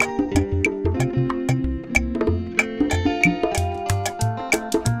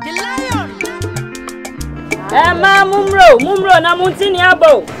 Ma mumro na muntini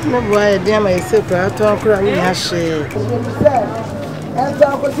abo. No boy, dear my secret, to akura ni hashe.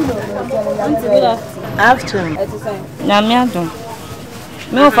 Afternoon. Na me adon.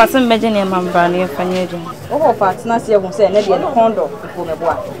 Me o fasen beje ne mambra ne fanye adon. O fat na se ehun se ne de kondo ko me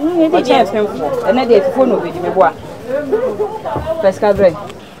boa. O che femfo, ene de fifo no be di me boa. Pesca bre.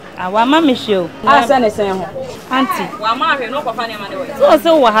 Awa ma me show. Asa ne sen ho. Auntie, wa ma hwe no kofa ne ma ne wo.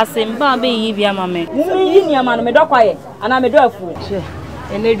 So wo hasem ba be yi bia ma me. Yi ni ama no me dokwaye, ana me do afu. Che.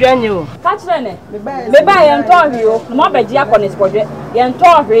 Ene dwane o. Ka kire ne. Me ba ye nto hwe o. Mo beji akọ ne spodwe. Ye nto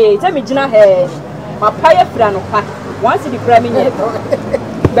hwe, te me gina he. Papa ye fra no pa. Once the prime nye.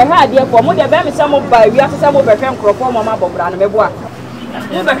 Be ha de ko mo de be me se mo ba wi asese mo be hwe nkrofo mo ma bobra no me boa.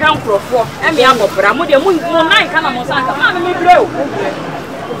 Mo be hwe nkrofo, e me abobra mo de mo nan ka na mo sanka. Ma me bre o.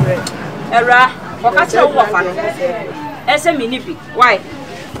 Era Okacha uwafa no. Ese minipi. Why?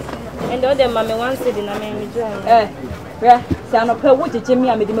 And all them mama one said na me join. Yeah. Se anope wo jeje mi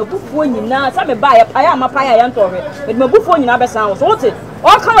amede mabufuo nyina sa me ba ya aya amapa ya ntohwe. Me mabufuo nyina besan wo. So wote.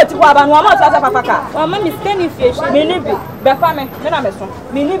 O kan wati kwa aba no ama tata papa ka. Wa ma mi scan inflation. Minipi. Be fa me na me so.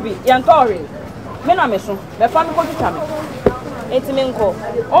 Minipi ya ntohwe. Me na me so. Be fa me ko tuta me. Eti me nko.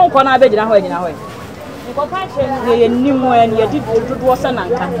 O nko na abegyina ho anyina ho. Nko ka che ye nimu en ye di dodo so na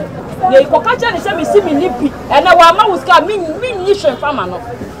nka. Ye ko ka che ne se me si minipi. Ene wa ma wo ska mi nyi hwe fama no.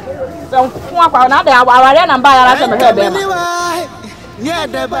 So kwa kwa na da aware na mba ya ra se me he be ma. Nya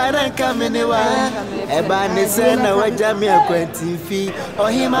da baran kameniwa eba ne se na waja mi akwati fi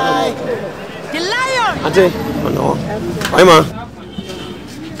ohimai the lion Ate no oi ma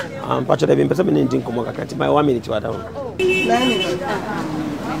pacha da bin pesa bin ndin ko mo kakati my 1 minute wa down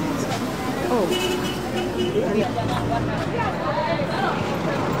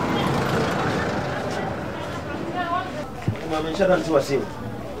Mama shada to wasi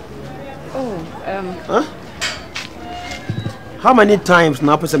huh? How many times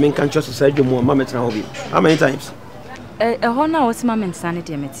now person can trust society more mama tena hobby? How many times? Hona was mama nsane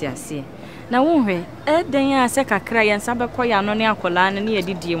de metiase. Na wo hwe den ya se kakra ya nsa bekọ ya no ne akola ne ye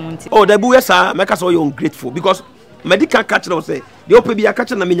didie mu nti. Oh, the boy sir, make us so you ungrateful because medical catch no say the ope bi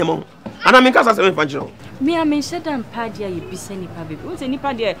catch na menyam ho. Ana me kasa se me fanchiro. Me a me shedan padia ye bisa nipa bebe. Wo se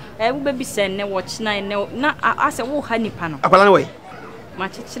nipa de wo be bisa ne wo china ne na ase wo ha nipa no. Akwala ne we? Ma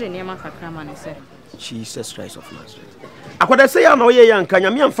chichire ne ma kakra ma ne se. Jesus Christ of Nazareth. Akwada say ya na oye ya nka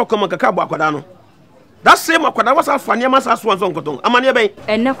nyame amfa koma kaka bo akwada no. That same akwada was afania masa so anso nkoton. Amane ben.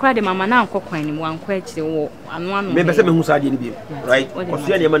 Enne kwa de mama na nkokwan ni mu ankwa akire wo anu Me be se me hu sa de ni bi. Right?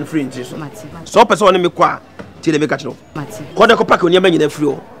 Osia ne man free nti so. So person one me kwa ti de me catch no. Ko de ko pack oni ma nyina free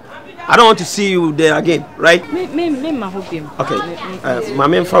o. I don't want to see you there again, right? Me ma hobim. Okay.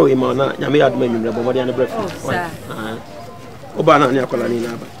 Mama mfa we ma na nyame aduma nwumre bo mo de na breakfast. Oh, sir. Oba na ni akola ni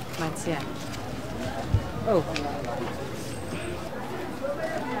na aba. Matia. Oh.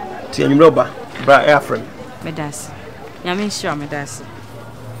 Ti nwumre oba. Bra airframe. Medas. Nyame sure medas.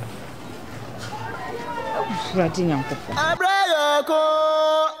 Radi nyankofo.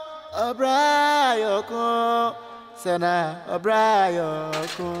 Abrayoko. Sana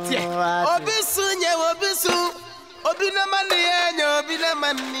abrayoko. Obisu. Obi na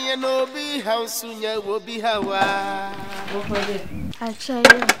mani no bi hausunya obi hawa.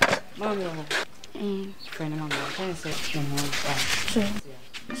 Achaya. Mommy, friend, Mama, can I say no more? Sure.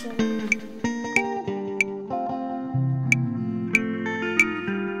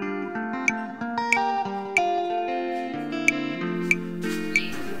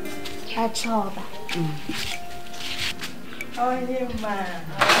 Achoba. Oh, you man.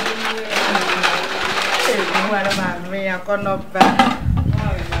 What about me? I got no back.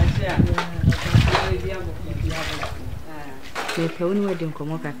 Pepe, when we're doing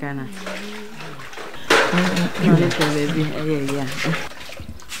Komokakana. Baby, yeah.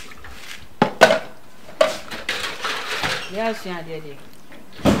 Yes, yeah, dear.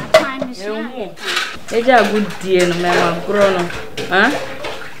 It's a good deal, no matter grown. Huh?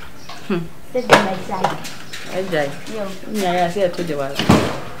 Yeah, I said to the world.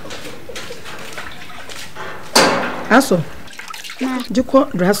 Aso, do you call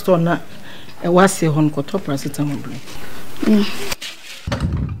dressed on a was a honko top paracetamol?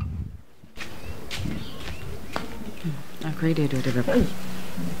 I created whatever.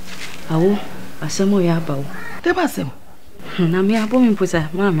 Oh, a samo yabo. The basim. Na me abom pusa,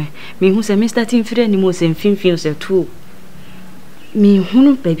 mamma. Me who say Mr. Tim Free any more than 15 years too. Me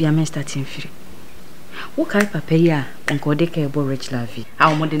hunu baby am starting free. Wo kai papa ya onko de ka ebo rich lavi.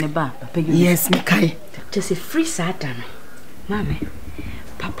 How mo de ne ba papa you. Yes, me kai. Just a free satan. Mama.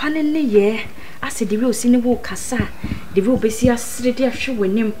 Papa ne ye ase de we osini wo kasa. De we obesi asre de ahwe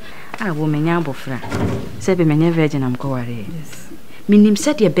wanim. Ah wo menya abofra. Se be menya virgin am ko ware. Yes. Minim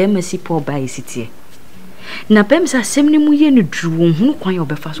se de be ma si po ba isitie. Na bem sa asem ni mu ye ne dru wo hunu kwan ye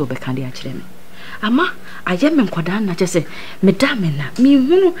obefa so obeka de a kire me. Ama ayem nkoda na chese medame na mi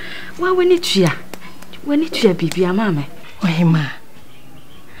hunu wa weni tua bibia mama ohima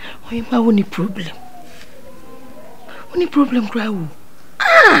woni problem krawo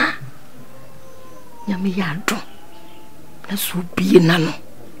nyame ya do na so bie na no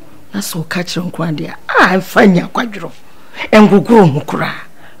na so ka kire nkwan de mfanya kwadworo enguguru mukura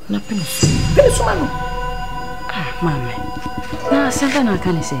na penu ma no mama na Sandra na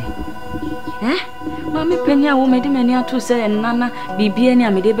kan say Mami penya wo mede mani ato se nana bibia ni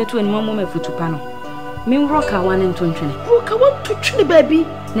amede beto ani mamo mafutupa no me roka wan ntontwene roka wan twene baby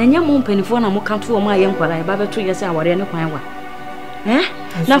na nya mo mpanifo na mo kanto wo ma ye nkwara ba beto ye se aware ne kwan wa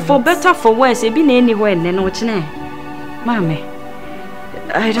na for better for worse e bi na eni ho enne no kine mami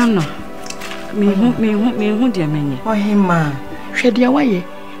I don't know me hu dia menye ohima hwede awaye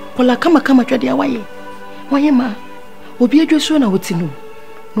pola kama hwede awaye ohima obi adwoso na wotinu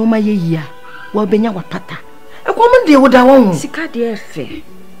no ma ye yia wa benya watata ekomo de woda won sika de efe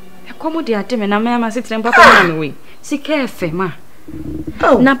ekomo de ade me na me ma sitre mpapa na me we sika efe ma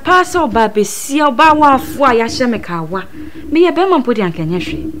na pasa oba besia oba wa afu a ya hye me ka wa me ye be ma mpodi ankanya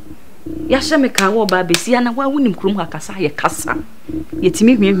hwe ya hye me ka wa oba besia na wa wunim krum akasa ye kasa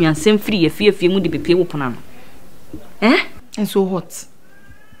yetimi hwiahwia nsem firi ye fiefie mu de bepie wo pona no enso hot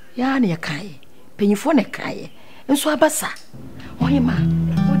ya na ye kai penyifo ne kai enso abasa ohima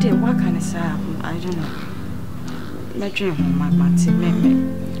what what can I say? I don't know. My dream, my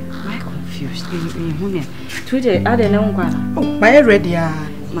confused. Today, I don't know. Oh, my ready.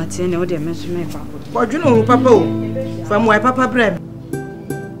 Martin, oh, dear, Miss me, Papa. What you know, Papa? From my Papa bread.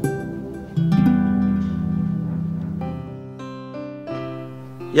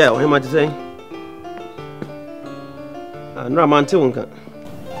 Yeah, what am I to say? No, I'm on two.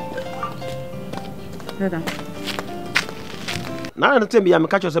 Na na tembi ya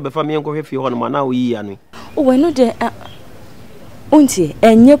mekacho se befa me enko hwefi ho no na wo yi anu o we no de onti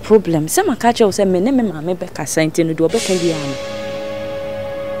enye problem se makacho se me ne me ma me be kasa nti no de obeka bi anu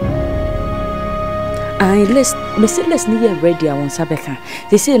ai list ni ya ready a won sabeka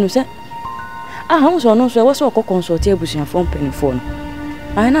they say no se how so no so we so ko consult abusuan phone pen phone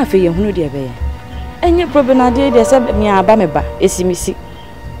ai na fe ye hunu de be ye enye problem na de se me aba me ba esimisi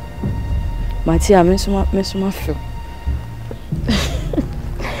mati a me suma feel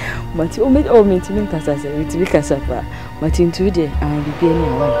but o me timi kasa se timi kasa pa but into there and be any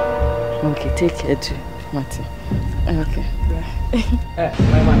away okay take care too Martin okay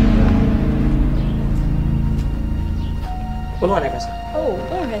my man one kasa oh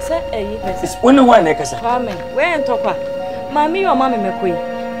say it's only one kasa amen where ntopa mami o mami mekoi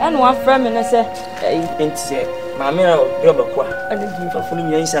and one friend me say enti se mami o bi obekwa ade gi fafunu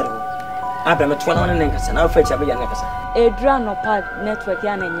nyan sha do abra twana wana nkasa na fa cha be ya nkasa edra no pad network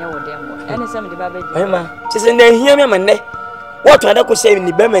ya na enye wo dembo ene se me de ba be ma chese na hia me manne what ada ko say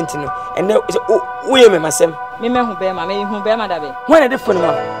ni payment no ene wo ye me masem me hu be ma me hu be ma da be when dey phone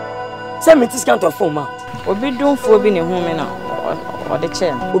ma say me discount of phone ma obi dunfo bi ne hu me na o de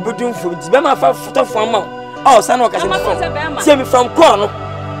che obi dunfo di be ma fa photo phone ma oh sana o ka say me from call no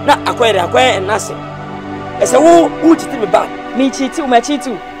na akwere nase ese wo chiti me ba me chiti ma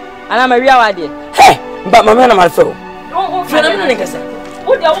chiti ana ma wiya wade he ba mama na malfe o fena me ne kasa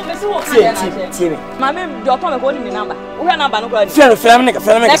wo dia wo me se wo ka na che mama me do to me ko ni number wo hwe number no ko ni fena me ne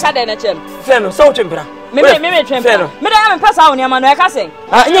ka de na chem fena so wo twempra me twempra me da me pasa wo ni ama no e ka sen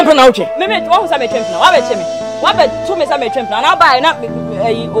nye mpa na wo twe me wo sa me twempra wa be che me wa be to me sa me twempra na ba na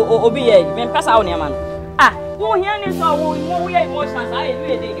obi ye me pasa wo ni ama no wo here ni so wo ye emotions aye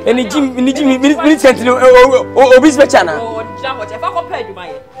we dey eni jim mi sent no obi special na o jira ho che fa ko pay duma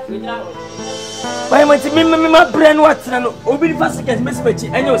ye we jira ho why me ma brain what na no obi di fast seconds me spechi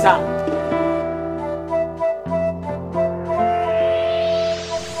enyo sa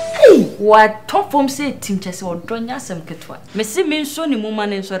wa top form say team chese o donya sem ketwa me si me nso ni mu ma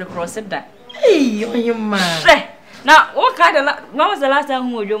ne nso recross da oyema na what kind of when was the last time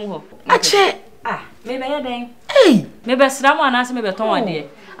who odwom ho ache me be yeden me be sra mo anase me be ton ade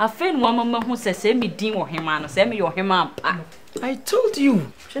afen mo mama hu se me din wo hema no se me yo hema pa I told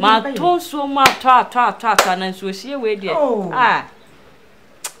you ma ton so ma ta na so hie we de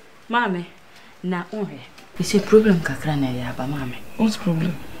mame na onhe ise problem kakra na ya ba mame what's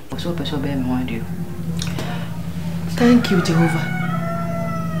problem so be me wan do thank you Jehovah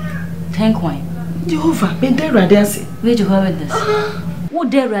thank why Jehovah me dey ready ase we Jehovah this wo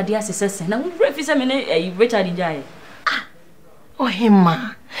dey ready ase sese na wo refi se me ne Richard Jai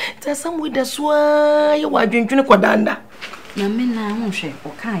hema ta some with the swa ye wa dwentwene kodanda na me na ho hwe o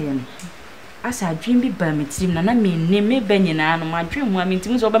ka ye no asa adwen bi ba me tim na me ne me ba nyina no ma dwen mu a me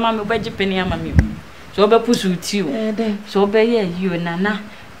tim so be ma me ba gipeni ama me so be pusu ti o so be ye you na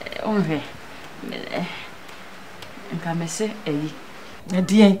on hwe nka me se eyi na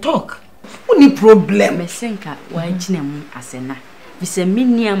dey talk uni problem me se nka wa gina mu asena bise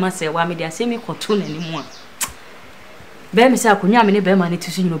minni ama se wa me de ase me koto na ni mu a be me se akonya me ne be ma ne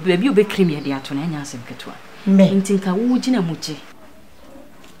tisu nyino be bi obe cream ye de ato na nya asem ketwa me ntinka wo gina mu che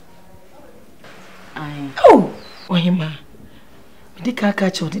ohima me de ka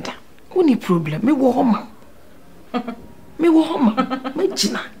cha odida uni problem me wo homa me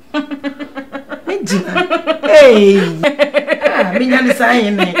gina me nya ni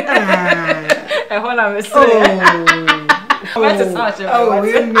sai ne e hola me se what is such a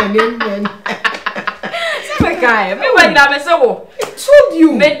me guy me when na me se wo told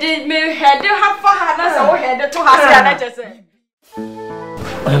you me head ha for ha na so head to ha se na che se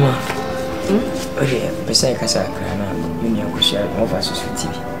mama okay pesa kasa krana mini akushia mo fa so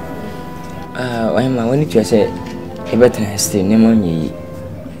TV mama when you say e better stay ne mo nyi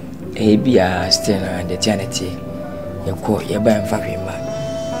e bia stay na the eternity ye ko ye ba mfa hwema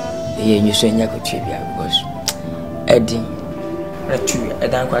ye nyu so nya ko twebia because edi ratu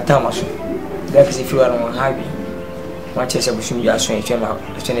edan kwata maso da kisi fi wala mo habi ma chese busumi ya so e twema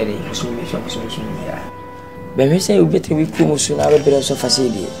twene de busumi ya be me say obi te wi ku mo so na be bere so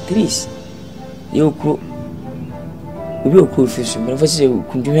fasidi tris ye okro obi okro fi so me fasidi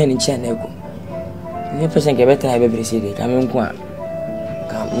kundweme ni chia na eko ni person ke better be bere sidi ka me nko a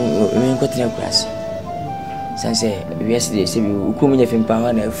ka me nko tene class sanse yesterday se bi ku mo nya fi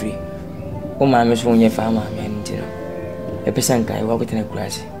mpa na afri o ma me so nya fa ma me ntino e person kai wa ko tene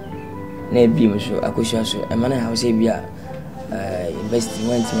class na bi mo so akosua so e mana house e bia university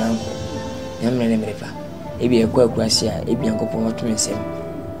went na anko na me merefa e bia kwa class ya e bia nkopo wato nsem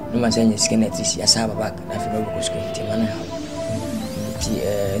no ma sanya skenetis ya saba back na fi no ko school ti mana ha ti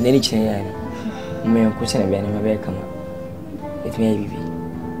neni chine ya me ko sene bia na me be kama et me bibi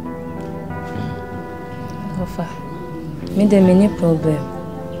ofa me de many problem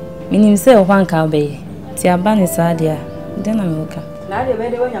minim se o hwan ka be ti abane sadia de na me ka na de be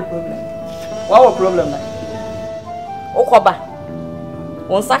de wanya problem wa problem na okoba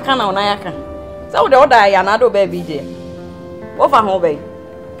won saka na ona yaka se wo de oda ya na do be bi de wo fa ho be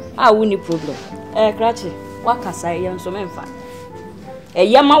wo ni problem krachi wa kasa ye nso memfa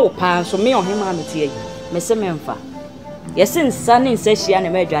ye ma wo pa nso me ohema no tie me se memfa ye se nsa ne nsa hia na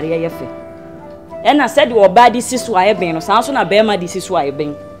me adware ye fe na said wo ba di sisu aye ben no san so na be ma di sisu aye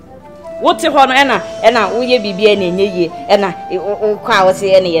ben wote ho no na wo ye bibia na enye ye na kwa wo se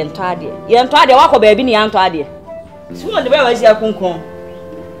ye ne ye nto ade wa ko ba bi ne ya nto ade so won de be wa si akunkon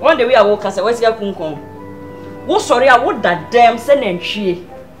won de we a wo kasa wa si akunkon wo sori a wo dadam se na ntwie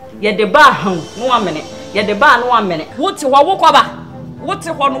ye de ba han no amene ye de ba no amene wote ho wo ko ba wote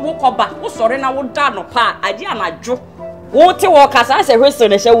ho no wo ko ba wo sori na wo da no pa ade anadwo wote wo kasa se hweso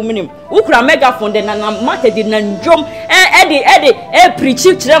na hye wo minim ukura megaphone de na market de na ndwom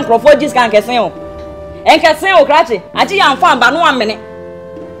preach kire nkrofo dis kan kesen o enkesen o krache ati ya mfa amba no amene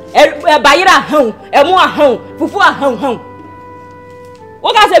bayira han emu han fufu han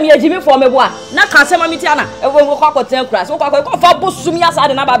What can say me Jimmy for me boy? Na kan say mami tiana. E wo kwa koten kura. So kwa fa bosum ya sa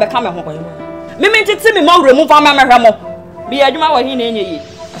de na ba be ka me ho. Me titi me ma remove fa ma hwe mo. Bi adwuma wo hi na enye yi.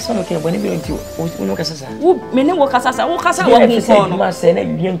 Aso no ke boni bi nti wo no kasa sa. Wo me ne wo kasa sa. Wo kasa wo hu ko no. Ma say na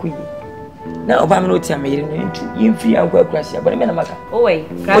bien ko yi. Na oba me no tia me yire no ntu yimfi ankwa kurasi abone me na maka. O we.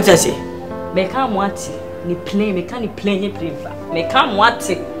 What I say? Me ka mo ati ni plane me ka ni plane ye plane fa. Me ka mo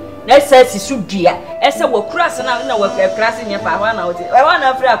ati. Na say sisu dua. Ese wo kurasi na wo kurasi nye fa hwa na wo ti. E wa na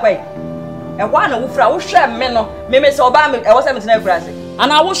afra akwai. E wa na wo fra wo hwe me no. Me say oba me e wo say me tena kurasi.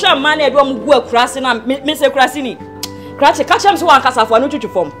 Ana wo hwe man na edo am gu kurasi na me say kurasi ni. Kurasi ka chem so wan kasa fo no twetwe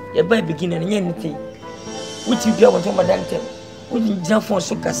fom. Ye ba begin na nye nti. Wuti bia won to madan tem. Wuti jina fon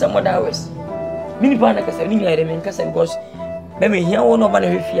so kasa more than hours. Mini ba na kasa ni nyare me kasa because me me hia wo no ba na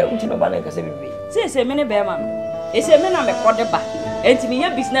hwefia wuti no ba na kasa bibi. Say me ne be ma. E say me na me kode ba. Enti me ye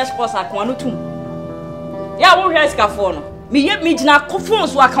business course akwa no tum. Ya wo hwe ska fo no. Me ye me gina kofon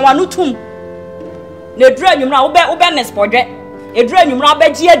so akwa no tum. Na edura nwumra wo be next podwe. Edura nwumra ba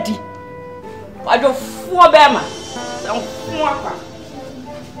gi adi. Wadwo fo be ma. San fo akwa.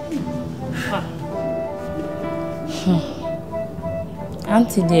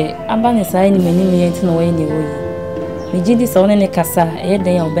 Auntie de abane sai ni meni me yenti no we ni wo yi. Me gidi sa one ne kasa e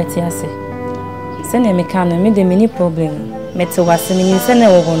den ya obeti ase. Se ne me kan me de mini problem. Mete wase me se ne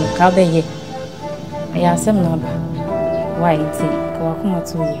wo no ka be ye. Ya asem na ba. Why nti ka wa kuma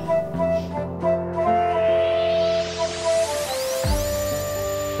to yi.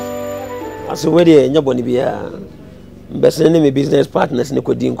 Aso we de nya boni bia. Mbese ne me business partners ne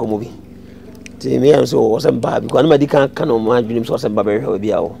kodi nkomo bi. Ti me am so wasem ba bi kwa na madi kan no ma adwunim so wasem ba be hwe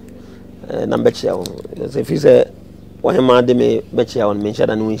bia wo. Na mbechia wo. Se fi se wa hema de me bechia wo me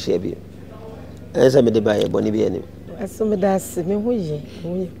nshada no nhia bi. Ense me de ba ye boni bi enim. Aso me da se me ho ye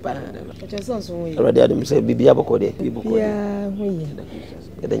pa. Oche so so ho ye. Already adum se bibia bokode, bibokode. Ya ho ye.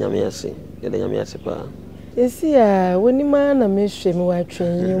 Yede nyame ase pa. Esi a woni ma na me hwe me wa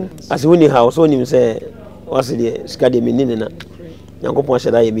twen. Ase woni ha so nim se wase de sika de me nini na. Yankopon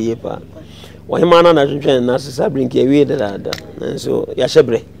hyeda ye me ye pa. Wa hema na twetwen na se sabrinki ewie da. So ya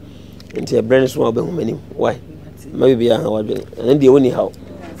hyebre. Nti e brand so obehu manim. Why? Ma bibia ha wa dwen. Ndi woni ha.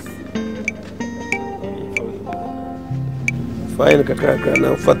 Fine kakaka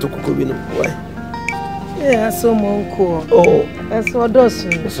na fatu kukubino. Why? Yeah, so monko. Oh, eso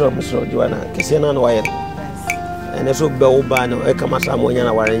dosu. So Joanna, kesi na no wire. Ene so be oba no e kama sa mo nya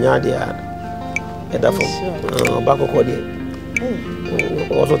na ware nya dia. E da fo. Ba kokko dia.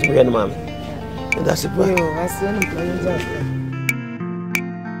 O so ti be na mama. E da se pa. Yo, aso no plan just.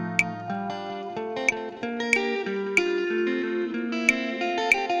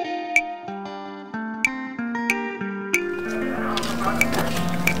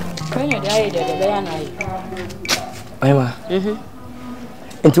 Ayma.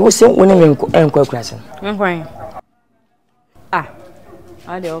 Enti wo se woni me enko akurase. Nkwan.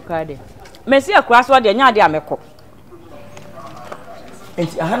 Ade okade. Mesi akurase ode nya ade ameko.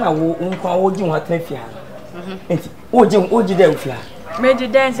 Enti aha na wo nkwan wo gi ho atena fia. Enti wo gi da ofia. Me di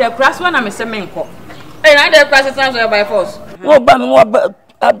dance akurase na me se me nko. Na ade akurase san so by force. Wo ba me wo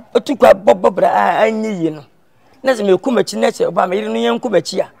atukwa bobobra anyi yi no. Na se me kumachi na che ba me yiri no yen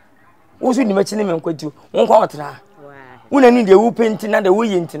kumachi a. Wo su ni machi ne me nkwatu. Wo nkwan otra. Una ni de wo penti na de wo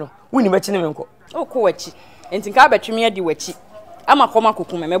yenti no. Wo ni machi ne me nko. O ko wachi. Enti nka betweme adi wachi. Ama koma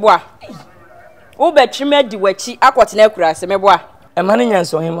kokume meboa. Wo betweme adi wachi akotena akurase meboa. E ma ne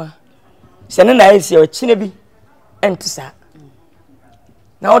nyanso hema. Se ne na ayesi o chi ne bi. Entisa.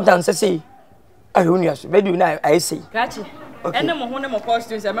 Na o danse sei. Ayo ni aso. Be di na ayesi. Kachi. Ene mo ho ne mo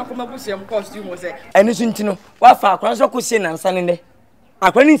costume se mekoma busiem costume wo se. Ene so ntino. Wa fa akwan so kosie na nsa ne ne.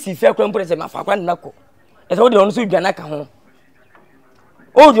 Akwan ni si fi akwan mpore se ma fa akwan na ko. E se wo de ono so dwana ka ho.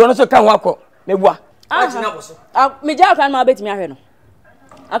 O de ono so ka ho akọ mebua. Meja akwan ma betimi ahwe no.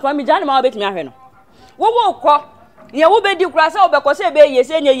 Akwan meja ne ma betimi ahwe no. Wo kọ. Ye wo be di kura se wo be kọ se be ye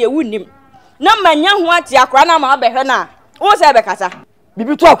se nye ye wunim. Na manya ho ati akwa na ma be hwe na. Wo se be kasa.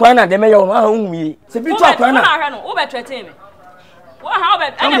 Bibi to akwan na de me ye wo ma hu mi. Se bi to akwan na. Wo ahwe no. Wo be threaten me. Wo ha wo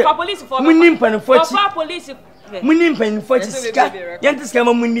be ene fa police for. Munim panfo chi. For police. Munim panfo chi sika. Yente sika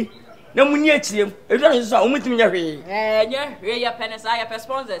ma munni. Na munni achirem. Edu na so a umutim nya hwe. Nya hwe ya penesa ya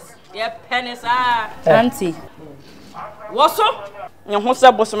sponsors. Ya penesa. Auntie. Wo so? Nya ho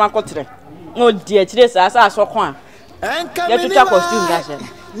se bosoma kotre. No di achire sa so kwa. Ya tuta costume ga she.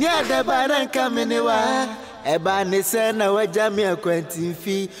 Ni ade bara nka miniwa. Eba ni se na waja mi akwanti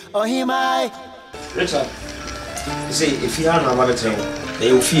fi. Ohimai. Richard. See, if you have another thing,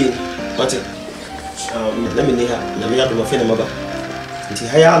 they will feel what it. Let me near. Let me have my friend mother. Until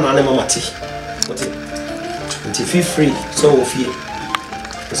I am an mama tea. What it? Until feel free, so will feel.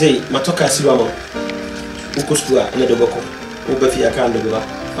 Say, Matoka Siwamo, Ukostua, and the Boko, Ubefi Akan, the Goa,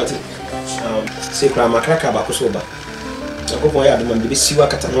 say, Kramakaka Bakosoba. I go for Adam and be Siwa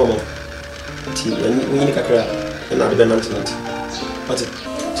Catanomo. We need a crack and other benantinant. But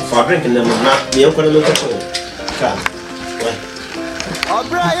for drinking them, not the uncle and come.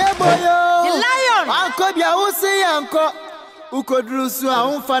 O'Brien, the lion, Uncle Yawusi, Uncle Ukodrusu,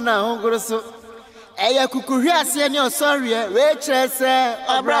 Unfana, Ungroso. Eya kukuhia sienyo sorry Rachel say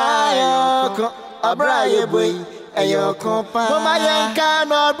Abrayo boy eyo kompa Mama yanka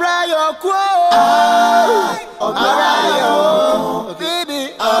no Abrayo kwo Abrayo Bibi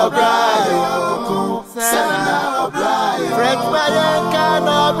Abrayo Sana Abrayo French mayanka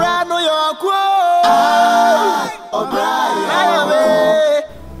no Abrano yo kwo Abrayo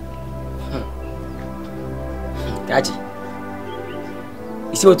Kaji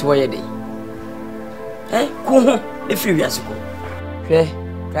isi otu wa yede kuhu efi wiasiko hwe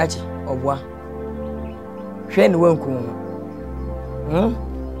kachi obwa hwe ne wanku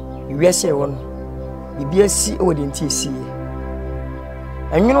wiase won bibia si o de nti si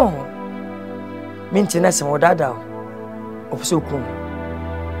anwuno ho mintina se wodada opso ku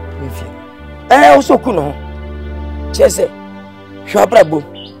mfi opso ku no chese hwe abrabo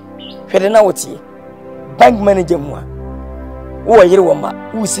hwe de na wotie bank manager mu a wo yire wo ma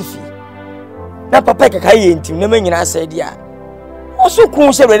wo sifi na papa kaka yentim na manyina asedi a oso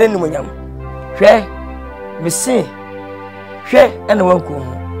kun se rede nimonyam hwe mese hwe ene wanku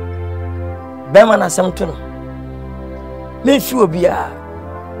ho bema na samto no me fi obi a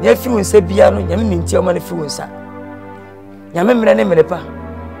na fi wonsa bia no nyame ninti o ma na fi wonsa nyame mre ne mre pa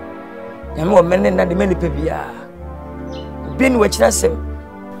nyame o mene na de mene pa bia bin wachira sem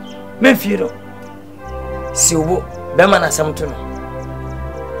me fi ro si obo bema na samto no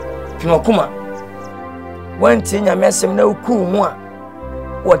kino kuma wanti nyame asem na oku mu a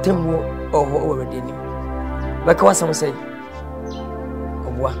wotamu oho wedeni baka wasam sei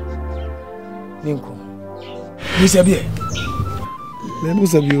obwa ninko busabie me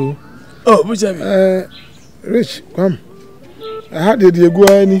busabio oh busabie rich come I had the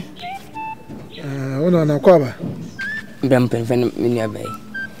guani ona na kwaba mbempen mini abai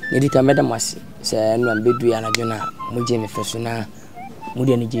nedika medam wase se no ambedu ya na jona muje me feso na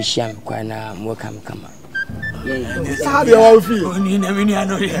mudi ani je hia me kwa na mo kam kama sabe wa fi oni na mini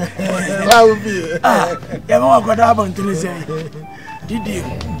ano ya wa fi ya mo ko da bon tele sei didi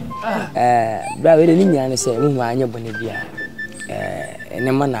bra we ni nya ne se mu anya bone bia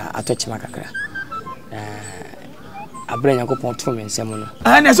ene ma na atochima kakra abranya ko pon to me nsem no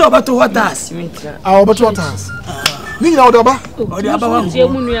na so obato waters obato waters ni nya odoba odoba wa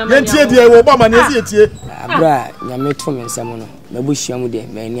yentie die wo ba ma na esi etie abra nyame to me nsem no mabusua mu de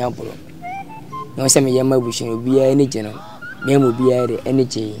ma ni aboro no se me yema busua obi ya ene je no me mu bi ya de ene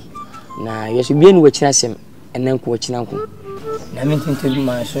je na yeso bi enu wachina sem enen ko wachina nko na me tinto bi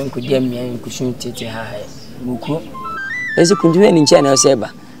ma so nko dia me an kusun tete ha buku esi kunju eni nche na se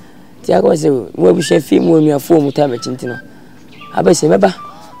ba ti ako se mo busua fi mu onu afo mu ta be chintino aba se meba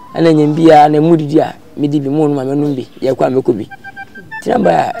ana nyambia na mudidi a medi bi mu onu ma menum bi ya kwa meko bi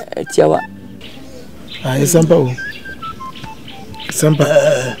tinamba tiawa sampa o sampa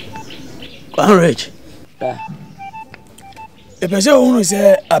Rich. Epese unu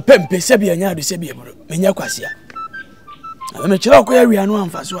se apempe sebia nya do sebia bro. Menya kwasia. Na me kira ko ya wi anu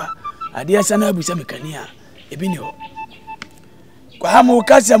amfaso a ade asa na abusa mekani a ebi ni ho. Kwa mo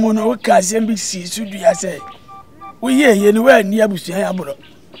kasia mo no kasia bi si sudu ya se. Wo ye ni wa ni abusa ya bro.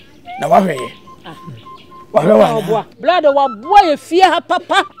 Na wa hweye. Wa hwe wa. Blood wa boy ye fie ha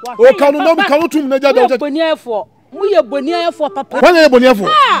papa. O kanu no bi kanu tum na jada o. Boniafo. Mu ye boniafo papa. Wa ye boniafo.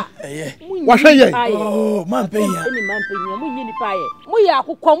 Wa hwe ye. Oh, man pe ya. Ni man pe ya. Mu nyini pa ye. Mu ye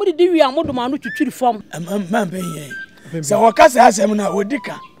akokọ mu de wi amodom anu twitwiri fam. Man pe ya. Se wo kasa asem na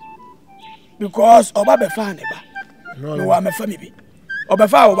odika. Because oba be fa ne ba. No wa me fa mi bi. Oba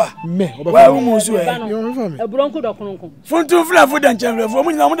fa oba. Me, oba fa. Wa mu so e. Yo me fa me. Ebronko do kononko. Funtu fla fu dan chamrefo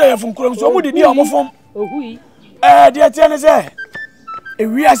mu nyina mu da ye funkuro so mu didi omo fom. Ohui. Dia tie ne se. E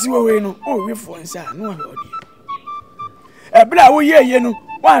wi asi wo we no, o wi fo nsa no wa odi. Ebla wo ye no,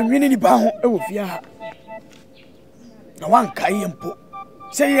 wan nwini ni ba ho e wo fia ha. Na wan kai mpo.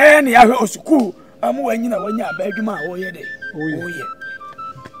 Se ye ne ya hwe osuku, amu wanyina wanya abadwuma a wo ye de. Wo ye.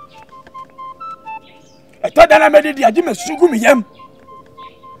 Eto dana medidi agi mesugu mi yam.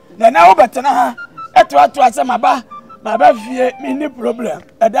 Na wo betena ha, eto ase maba fie mi ni problem.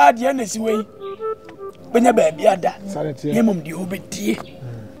 Ada de na siwe. Benya ba bia da. Yemom di obedie.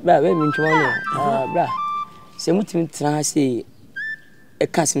 Ba we mi ntwa no. Bra. Se mutimi tena se e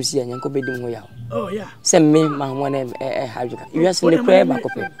ka sim si anyanko bedim ho ya. Oh yeah. Send me my one hydroca. You ask me the cray back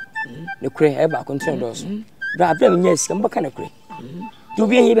of it. The cray back on Trendos. Grab them, yes, come back and a cray. You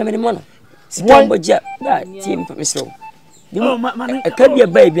be here many money. One budget, team for me slow. It could be a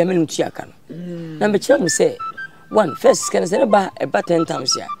baby, I mean, Akan. Number 2 will say, one first can say about 10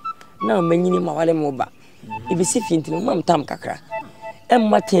 times here. Now, many more mobile. If you see into Mam Tam Kakra, and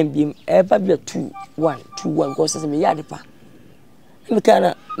Martin beam, Ababio 2-1 goes as a yadipa.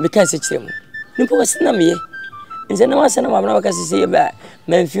 Because it's him. You put a snammy. In the no son of my brother, say about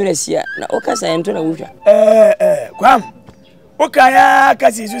Memphis here. Now, Ocas I enter a woofer. Quam. Okaya,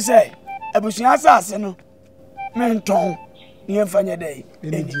 Cassis, you say. A bushing assassin. Menton, near Fanya Day.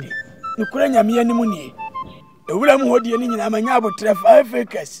 You couldn't me any money. The William Hody and Amanya would trap 5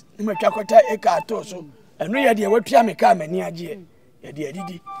 acres. You make Kakota Eka Toso. And we are the what Piame come and near G. Dear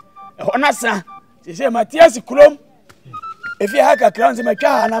Didi. Honasa, they say Matthias Chrome. If you have a crown in my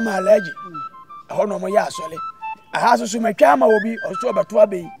car, and I'm allergic. I don't know my yasole. I have to my camera will be or so about 12.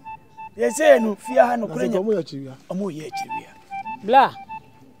 They say no fear no credit. A more yet. Blah.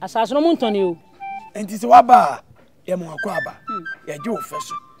 Assassin on you. And it's a waba. Yamo Quaba. Ya Joe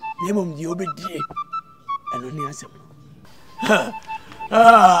Fessor. Yamum the obedi. And only answer.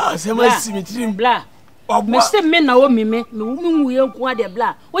 Ah, some blah. Mr. Men know me, woman will inquire their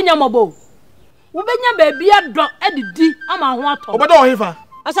blah. When you're mobile. Ubenya baby adọ edidi ama ho atọ. Obodo ohefa.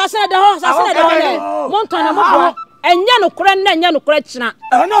 Asase da ho, Montana mo. Enya no kure na enya no kure kina.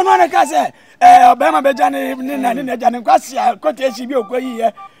 No na ka se obema beja ne ja ne kwase kote bi okoyi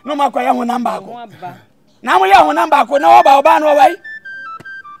ye. No makwa ya ho namba ako. Na mo ya ho namba ako na oba no wai.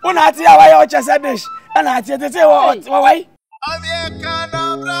 Una ati ya wai o chese dish. Na ati tete wo wai.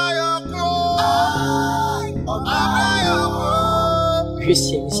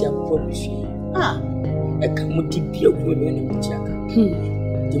 Christian is your policy. A community be a woman in Chaka.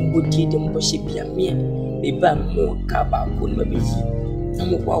 Dimbuti, Dimbosipia, me, a bam more caba, could maybe.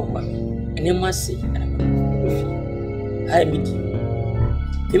 I'm a wow, and I must say, I meet you.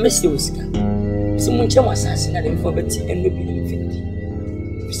 The message was come. Someone chama assassin and poverty and maybe infinity.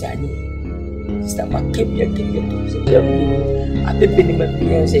 Beside me, Stammer kept your king to I bet Benny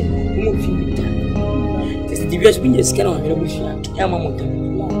McBean said, move you down. This is the best when you scan on your mission. Yamamoto.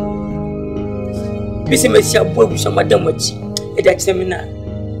 Missy Messia boy with some madam watch. It at seminar.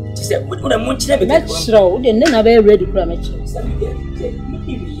 She said, what would I want to have? So then I very ready for me.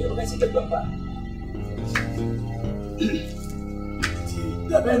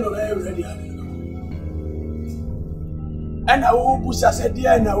 The men are ready. And I will push us at the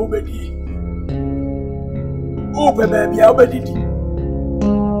end. I will be open, baby. I'll be it.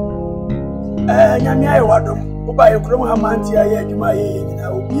 And I want them by a chroma mantia. You might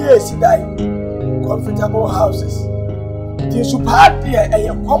be a sidai. Comfortable houses. The super dear a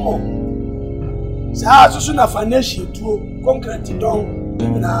common. So soon a financial to concrete down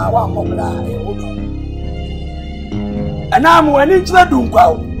in our mobile. And I'm when it's not doing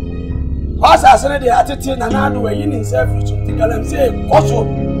well. What's I said the attitude and I do a in service to think and say, also,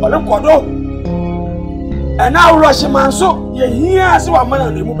 or look what and now rushing man so ye hears what man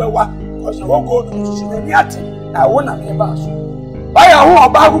and remove one because you won't go to see the yachting. I won't have a bass. Why are who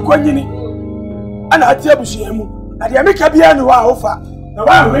about Quanini? And I tell you, and the American who are offer. The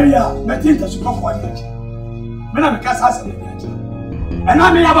one way you met him to come for it. When I'm a cast and I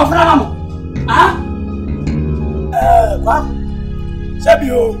may have a friend.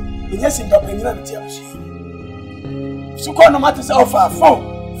 Sabio, yes, in the opinion of the team. So call no matter offer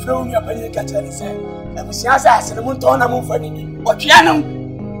 4, throw your penny catcher and say, and we see us and the moon on a move for anything. What piano?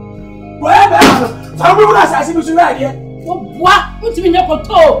 Wherever, for we will assassin you right here. What? What's in your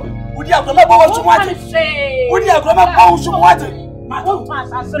control? Would you have come about to want it? Would you have come about to want it? My own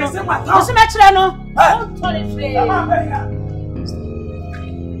pass, I said, what's the matter?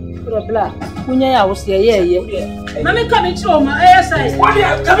 Blah. When was there, yeah. Mammy coming to my ASI. What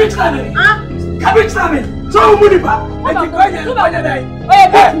are you coming coming? Coming coming. So, Munipa.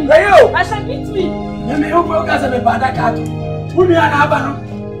 I said, beat me. You may open a bad cat. Would you have a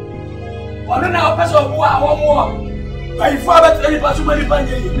one and a half person one more? My father, any person,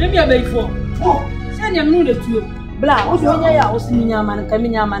 maybe I may fall. Send him new to Blah, what's your house in Yaman,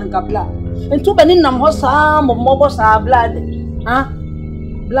 coming Yaman Capla? And two Beninam was some of Mobos are blood.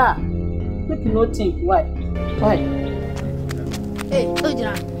 Blah. Make no think. Why? Hey,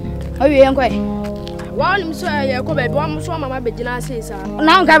 Ojina. How you quite? One so I go back, one so my Bejina says,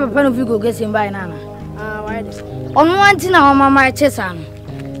 now have a pen of you go get him by Nana. Why this? On one thing, our mamma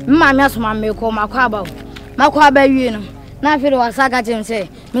Chesan. Mamma's mamma call my quabo. My quabo, you know. Now, if it was Sagatin say,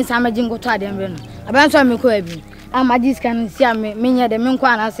 Miss Amajingo Tadian, I bet some Kobe. I'm a discan, see me, the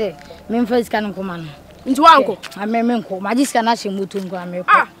Minquana say, Memphis can come on. Into uncle. I may my discanashi mutungo.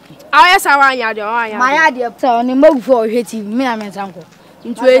 I saw one yard. My idea on move for hitting me, I'm uncle.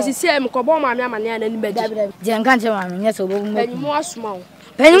 Into a same Coboma man and bed. Jankancha, yes, more small.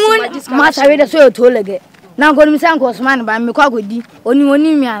 Penny must read a soul to legate. Now go to Miss Uncle's man by Mikogudi, only one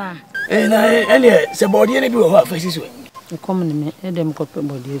Nimiana. And I sabody any people who are faces way. Common Adam copper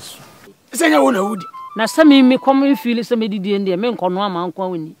bodies. Say, I would. Now, some me common feel some lady and the men con one man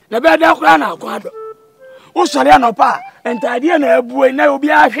coin. The bed out run quadro. O Sariano pa, and idea no boy now be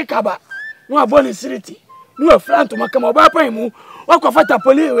a hicaba. No bonny city. No flan to Macamo Bapamu, or Cofata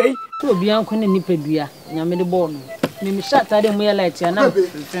Poliway. To be uncle Nipedia, Yammy born. Mimi shut at them where lights are now.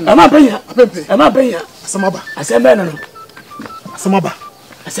 I'm up here. Samaba. I said, Benno. Samaba.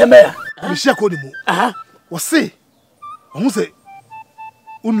 I said, Maya. I shall call him. Was say, almost say,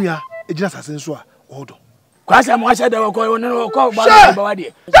 Unia, a just as in Swa, order. Quite some watch at the call no call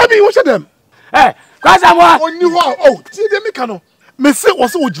body. Tell me, watch them. Eh, quite some one you are. Oh, see the mechano. Messi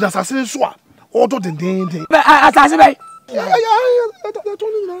was so just as in Swa, order the day. But I say,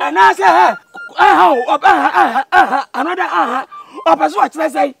 and I say, another or what I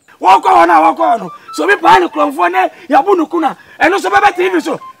say. Walk on. So we buy the clone Yabunu Kuna, and also about TV.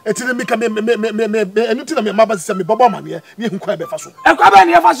 So it's in the make and you tell me, Mabas, me Bobama, you quite a faso. A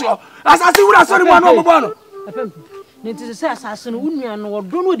cabin, as I see what I saw one over. It is a assassin, Union, or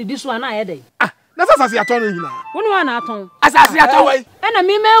don't know this one I had. Ah, that's as I told you now. One at home, as I see at all. And a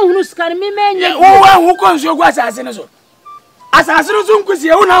me man who scan me man, who comes your assassin. Assassin soon could see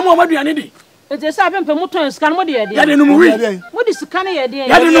a woman, Yanidi. It is happened for motor and scan what the idea. What is the kind of idea?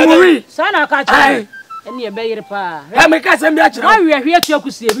 Yadin, Sana catch and your bay pa. I make us and match. Why we are here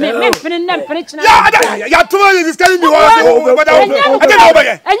to see me, and them preaching. Yeah, two is telling me what I didn't know.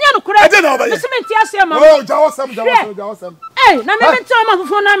 Oh, Jawsam. Hey, now me tell my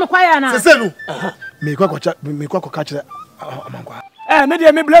phone I'm quiet now. Senu. Me kwa catch amangwa. Eh, me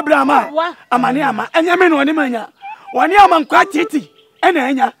dey me bla bla ma. Amani ama. Enya me no ni manya. Wani amankwa titi. Ena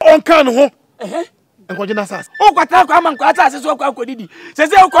enya. Onka no ho. Enkoje na sas. O kwata kwa amankwa asase so kwa akodidi.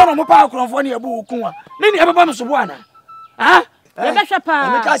 Sese o kwa no mo pa akrofo ne ebu okunwa. Me ni ebeba me sobo ana. Ha? E be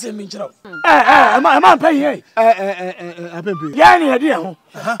hwepa. Me ka se mi nchiro. Ama mpa yi. Apempe. Ya ni ade ho.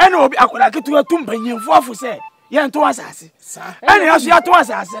 Ena obi akoda ketu tumpanyimfo afu se. Ye nto asase. Ena ya so ya to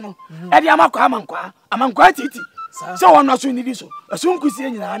asase no. E de amakwa amankwa titi. Se won no so ni di so. Aso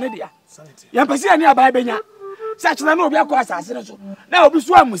nkusie nyina ne dia. Ya mpese ani abai benya. Such na no be akwa asase no so. Na obi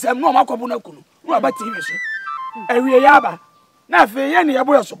so amusam no makobo na kunu. No aba TV so. Ewie yaba. Na afi ye ne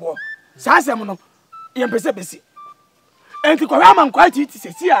yebo yosobo. Sa asem no ye mpese besi. Enti kwa amankwa titi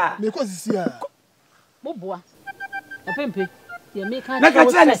sesi a. Me ko sesi a. Boboa. Apempe. Ye me kan. Na ka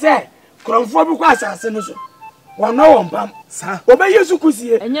tira ne se. Kromfo bi kwa asase no so. Wano wompam. Sa. Obe Yesu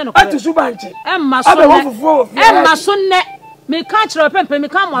kusie. Atu subanche. Emma so ne. Me kan tira apempe me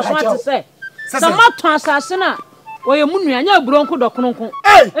kan mo so ate se. Sama to asase na oye munu anya buronko dokononko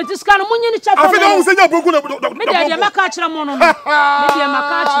enti ska no munyi ni chafa afi na unse nya buronko na me dia maka akira mo no me dia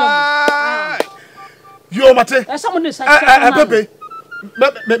maka akira yo mate esa mo ni sa pepe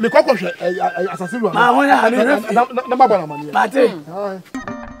me kwakwohwe asase lu ma ho ya na mabana mani mate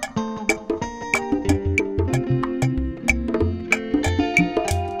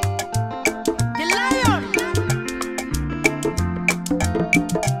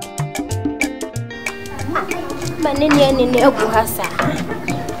Nini ekuhasa.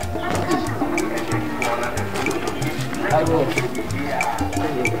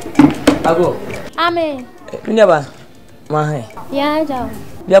 Ago. Amen. Nini ba? Mahe. Ya jaw.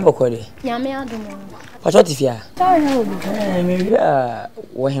 Bia bokode. Nyame adumo. Kwacho tifia. Tawo na obi. Me bia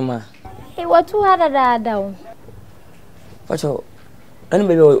wohima. Watu hada dada. Kwacho. Ani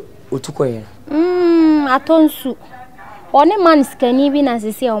bebe otukoye. Atonsu. One man skani bi na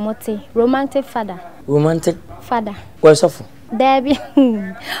sisi a omote. Romantic father. Romantic father. Where suffer? Debbie.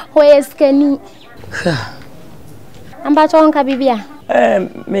 Where skani? Amba chonka bibia.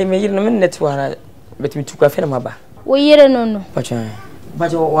 Me yiri no me netwa betimi tukwa fe na maba. Wo yire no no. Pacho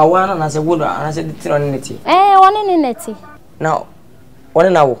wa wana na se wodo na se tiro ne neti. Wone ne neti. Now, wone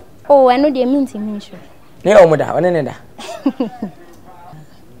na wo. Oh, eno de minti minsho. Ne o muda, wone ne da.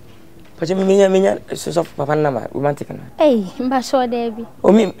 Pacho minya so papa na ma romantic na. Mba sure Debbie.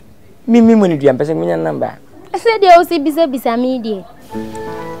 O mi money do am pese minya number. I said they also bisa me die.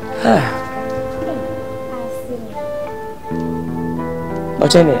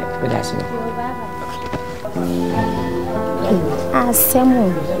 Pacho ne bedasi.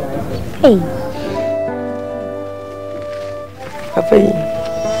 Asemo. Papa yi.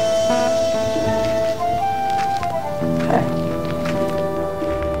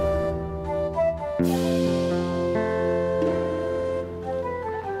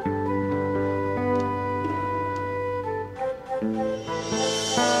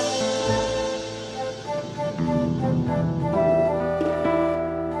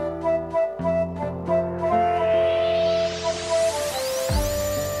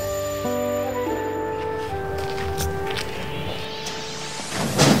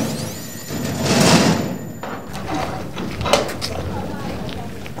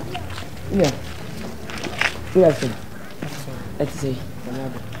 Yeah. Yeah, sir. Let's say.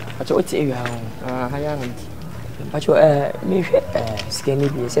 Acho oti ewi ha ho. Haya nanti. Acho me hwe scanny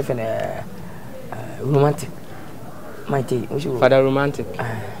bi se fe na romantic. My day, Father romantic.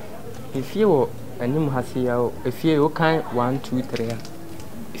 If you anim hasi ya o, if you kan 1 2 3.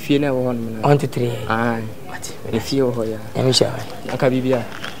 If you na 1 2 3. Ah. If you ho ya. Emi sha. Aka bibia.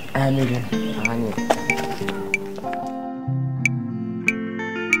 Me do. Ani.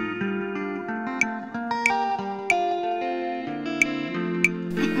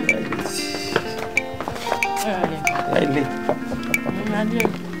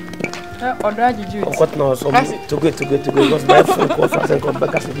 Order the juice. What now? So to go. Because my friend called for us and come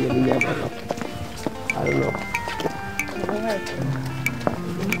back as a year. I don't know.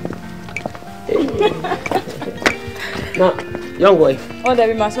 Now, young boy. Oh, there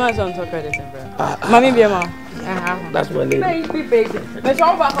be my son on top credit, bro. Mommy be ma. That's my lady. Big. Me so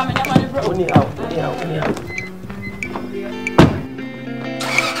over coming up on the bro. Only out.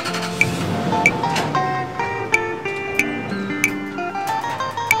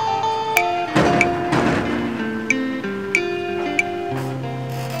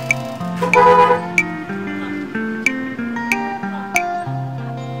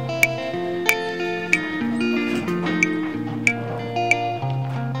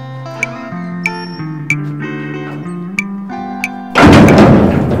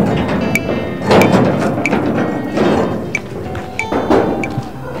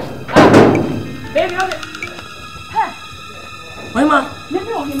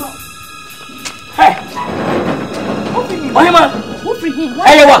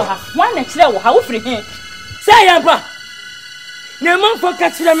 How free him? Say, Yampa. Yaman for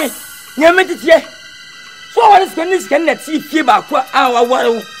catching me. Yametit. So what is going to scan that see fever for our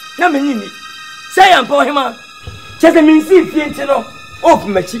water? Namini. Say, Yampa, him. Just a mean see Fientino. Off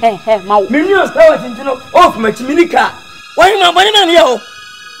Machi. Millions powers into off Machi Minica. Why, my bonny man, yo?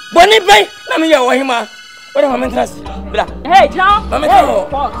 Bonny Bay, Namia, or him. What am I interested? Hey, John.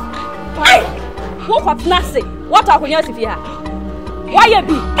 Hey, what of nothing? What are we if you have? Why you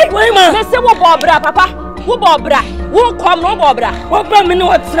be? Hey, why man? Me say wo bobra, papa. Wo bobra. Wo come no bobra. Wo ba me no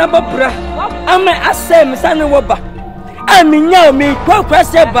watsna bobra. Ama asem sane wo ba. Aminya me kwakwa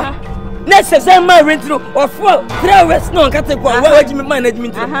se ba. Na se ma rent no of 3 hours no kata kwa. Wa waji me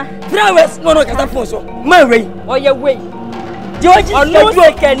management. 3 hours no kata phone so. Ma wey. Oye wey. Di waji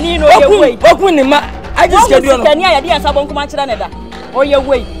schedule kani no ye wey. Okun ni ma. Aji schedule no. Kani aya dia sabon kuma kira ne da. Oye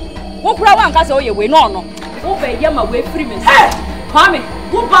wey. Wo kura wa nka se oye wey no no. Wo be ye ma we free me. Kwame,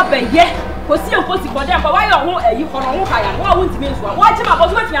 who papa ye? Kosi en kosi koda pa wa yo ho eyi kono ho kaya. Wa won timi nso. Wa chima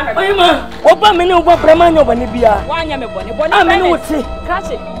boso ma tia hwe. Oyi ma, oba me ne oba brama nya oba ne bia. Wa anya me bone. Bone. A me ne wote.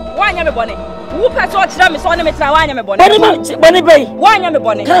 Krache. Wa anya me bone. Wu pa so kira me so ne me tira wa anya me bone. Bone bay. Wa anya me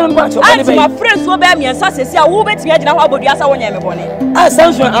bone. Kan ba so bone bay. My friends wo be me ensa sesi a wo betimi agina ho abodua sa wo nya me bone. Ah,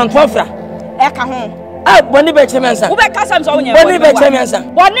 Samson antwofra. E ka ho. Ah, bone bay chemensa. Wo be ka sam so wo nya bone bay chemensa.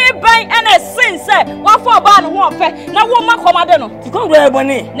 Bone bay ene sin se wa fo ba no ho ofe na wo ma komade no. Ti kon do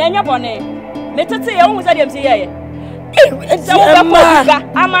bone. Na nya bone. Me tete ye wo za dem se ye. Se wo ba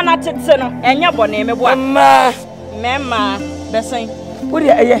ama na tete no enya bone me bo. Amma. Mema besen. Wo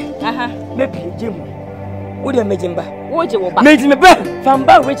de eye. Me pie gem. Wo de mejimba. Wo je wo ba. Me me ba.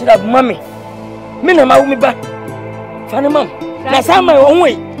 Famba rich love mommy. Me na ma wo me ba. Fane mam. Na sama wo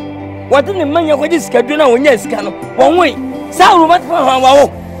we. What in the manya kwa jiska duna wonya sika no. Wo we. Sa ro mat fa wa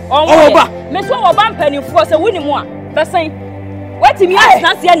wo. O ba. Me so wo ba mpanifo se woni mu a. Besen. Wati mi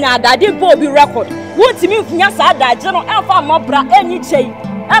asnase ya na adade bo bi record. Wonti mi mfunya sa adage no emfa mobra enyi chei.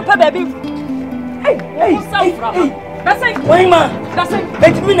 Empa baby. Hey. Besen. Why ma? Besen.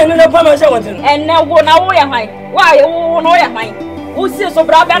 Eti mi na na pa ma sha wotin. Enne wo na wo ya hwan. Wa ye wo no ya hwan. Wo si so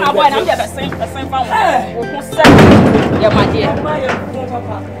bra ba na boy na me besen fa wo. Wo hu se. Ya ma die.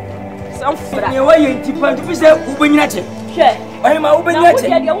 Ye wa ye ntipa nti se ubanyina che. Hwe. Why ma ubanyina che.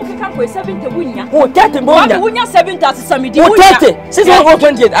 Na wo dia wo kika ko 70 bunya. Wo 30 bunya. Wo nya 70 asamidi bunya. Wo 30.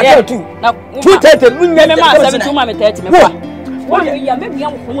 628 I tell 2. 230 bunya me ma 70 ma me 30 me kwa. Wo ya me bia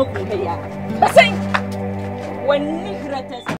wo ko ko ya. Besen. When ni greatest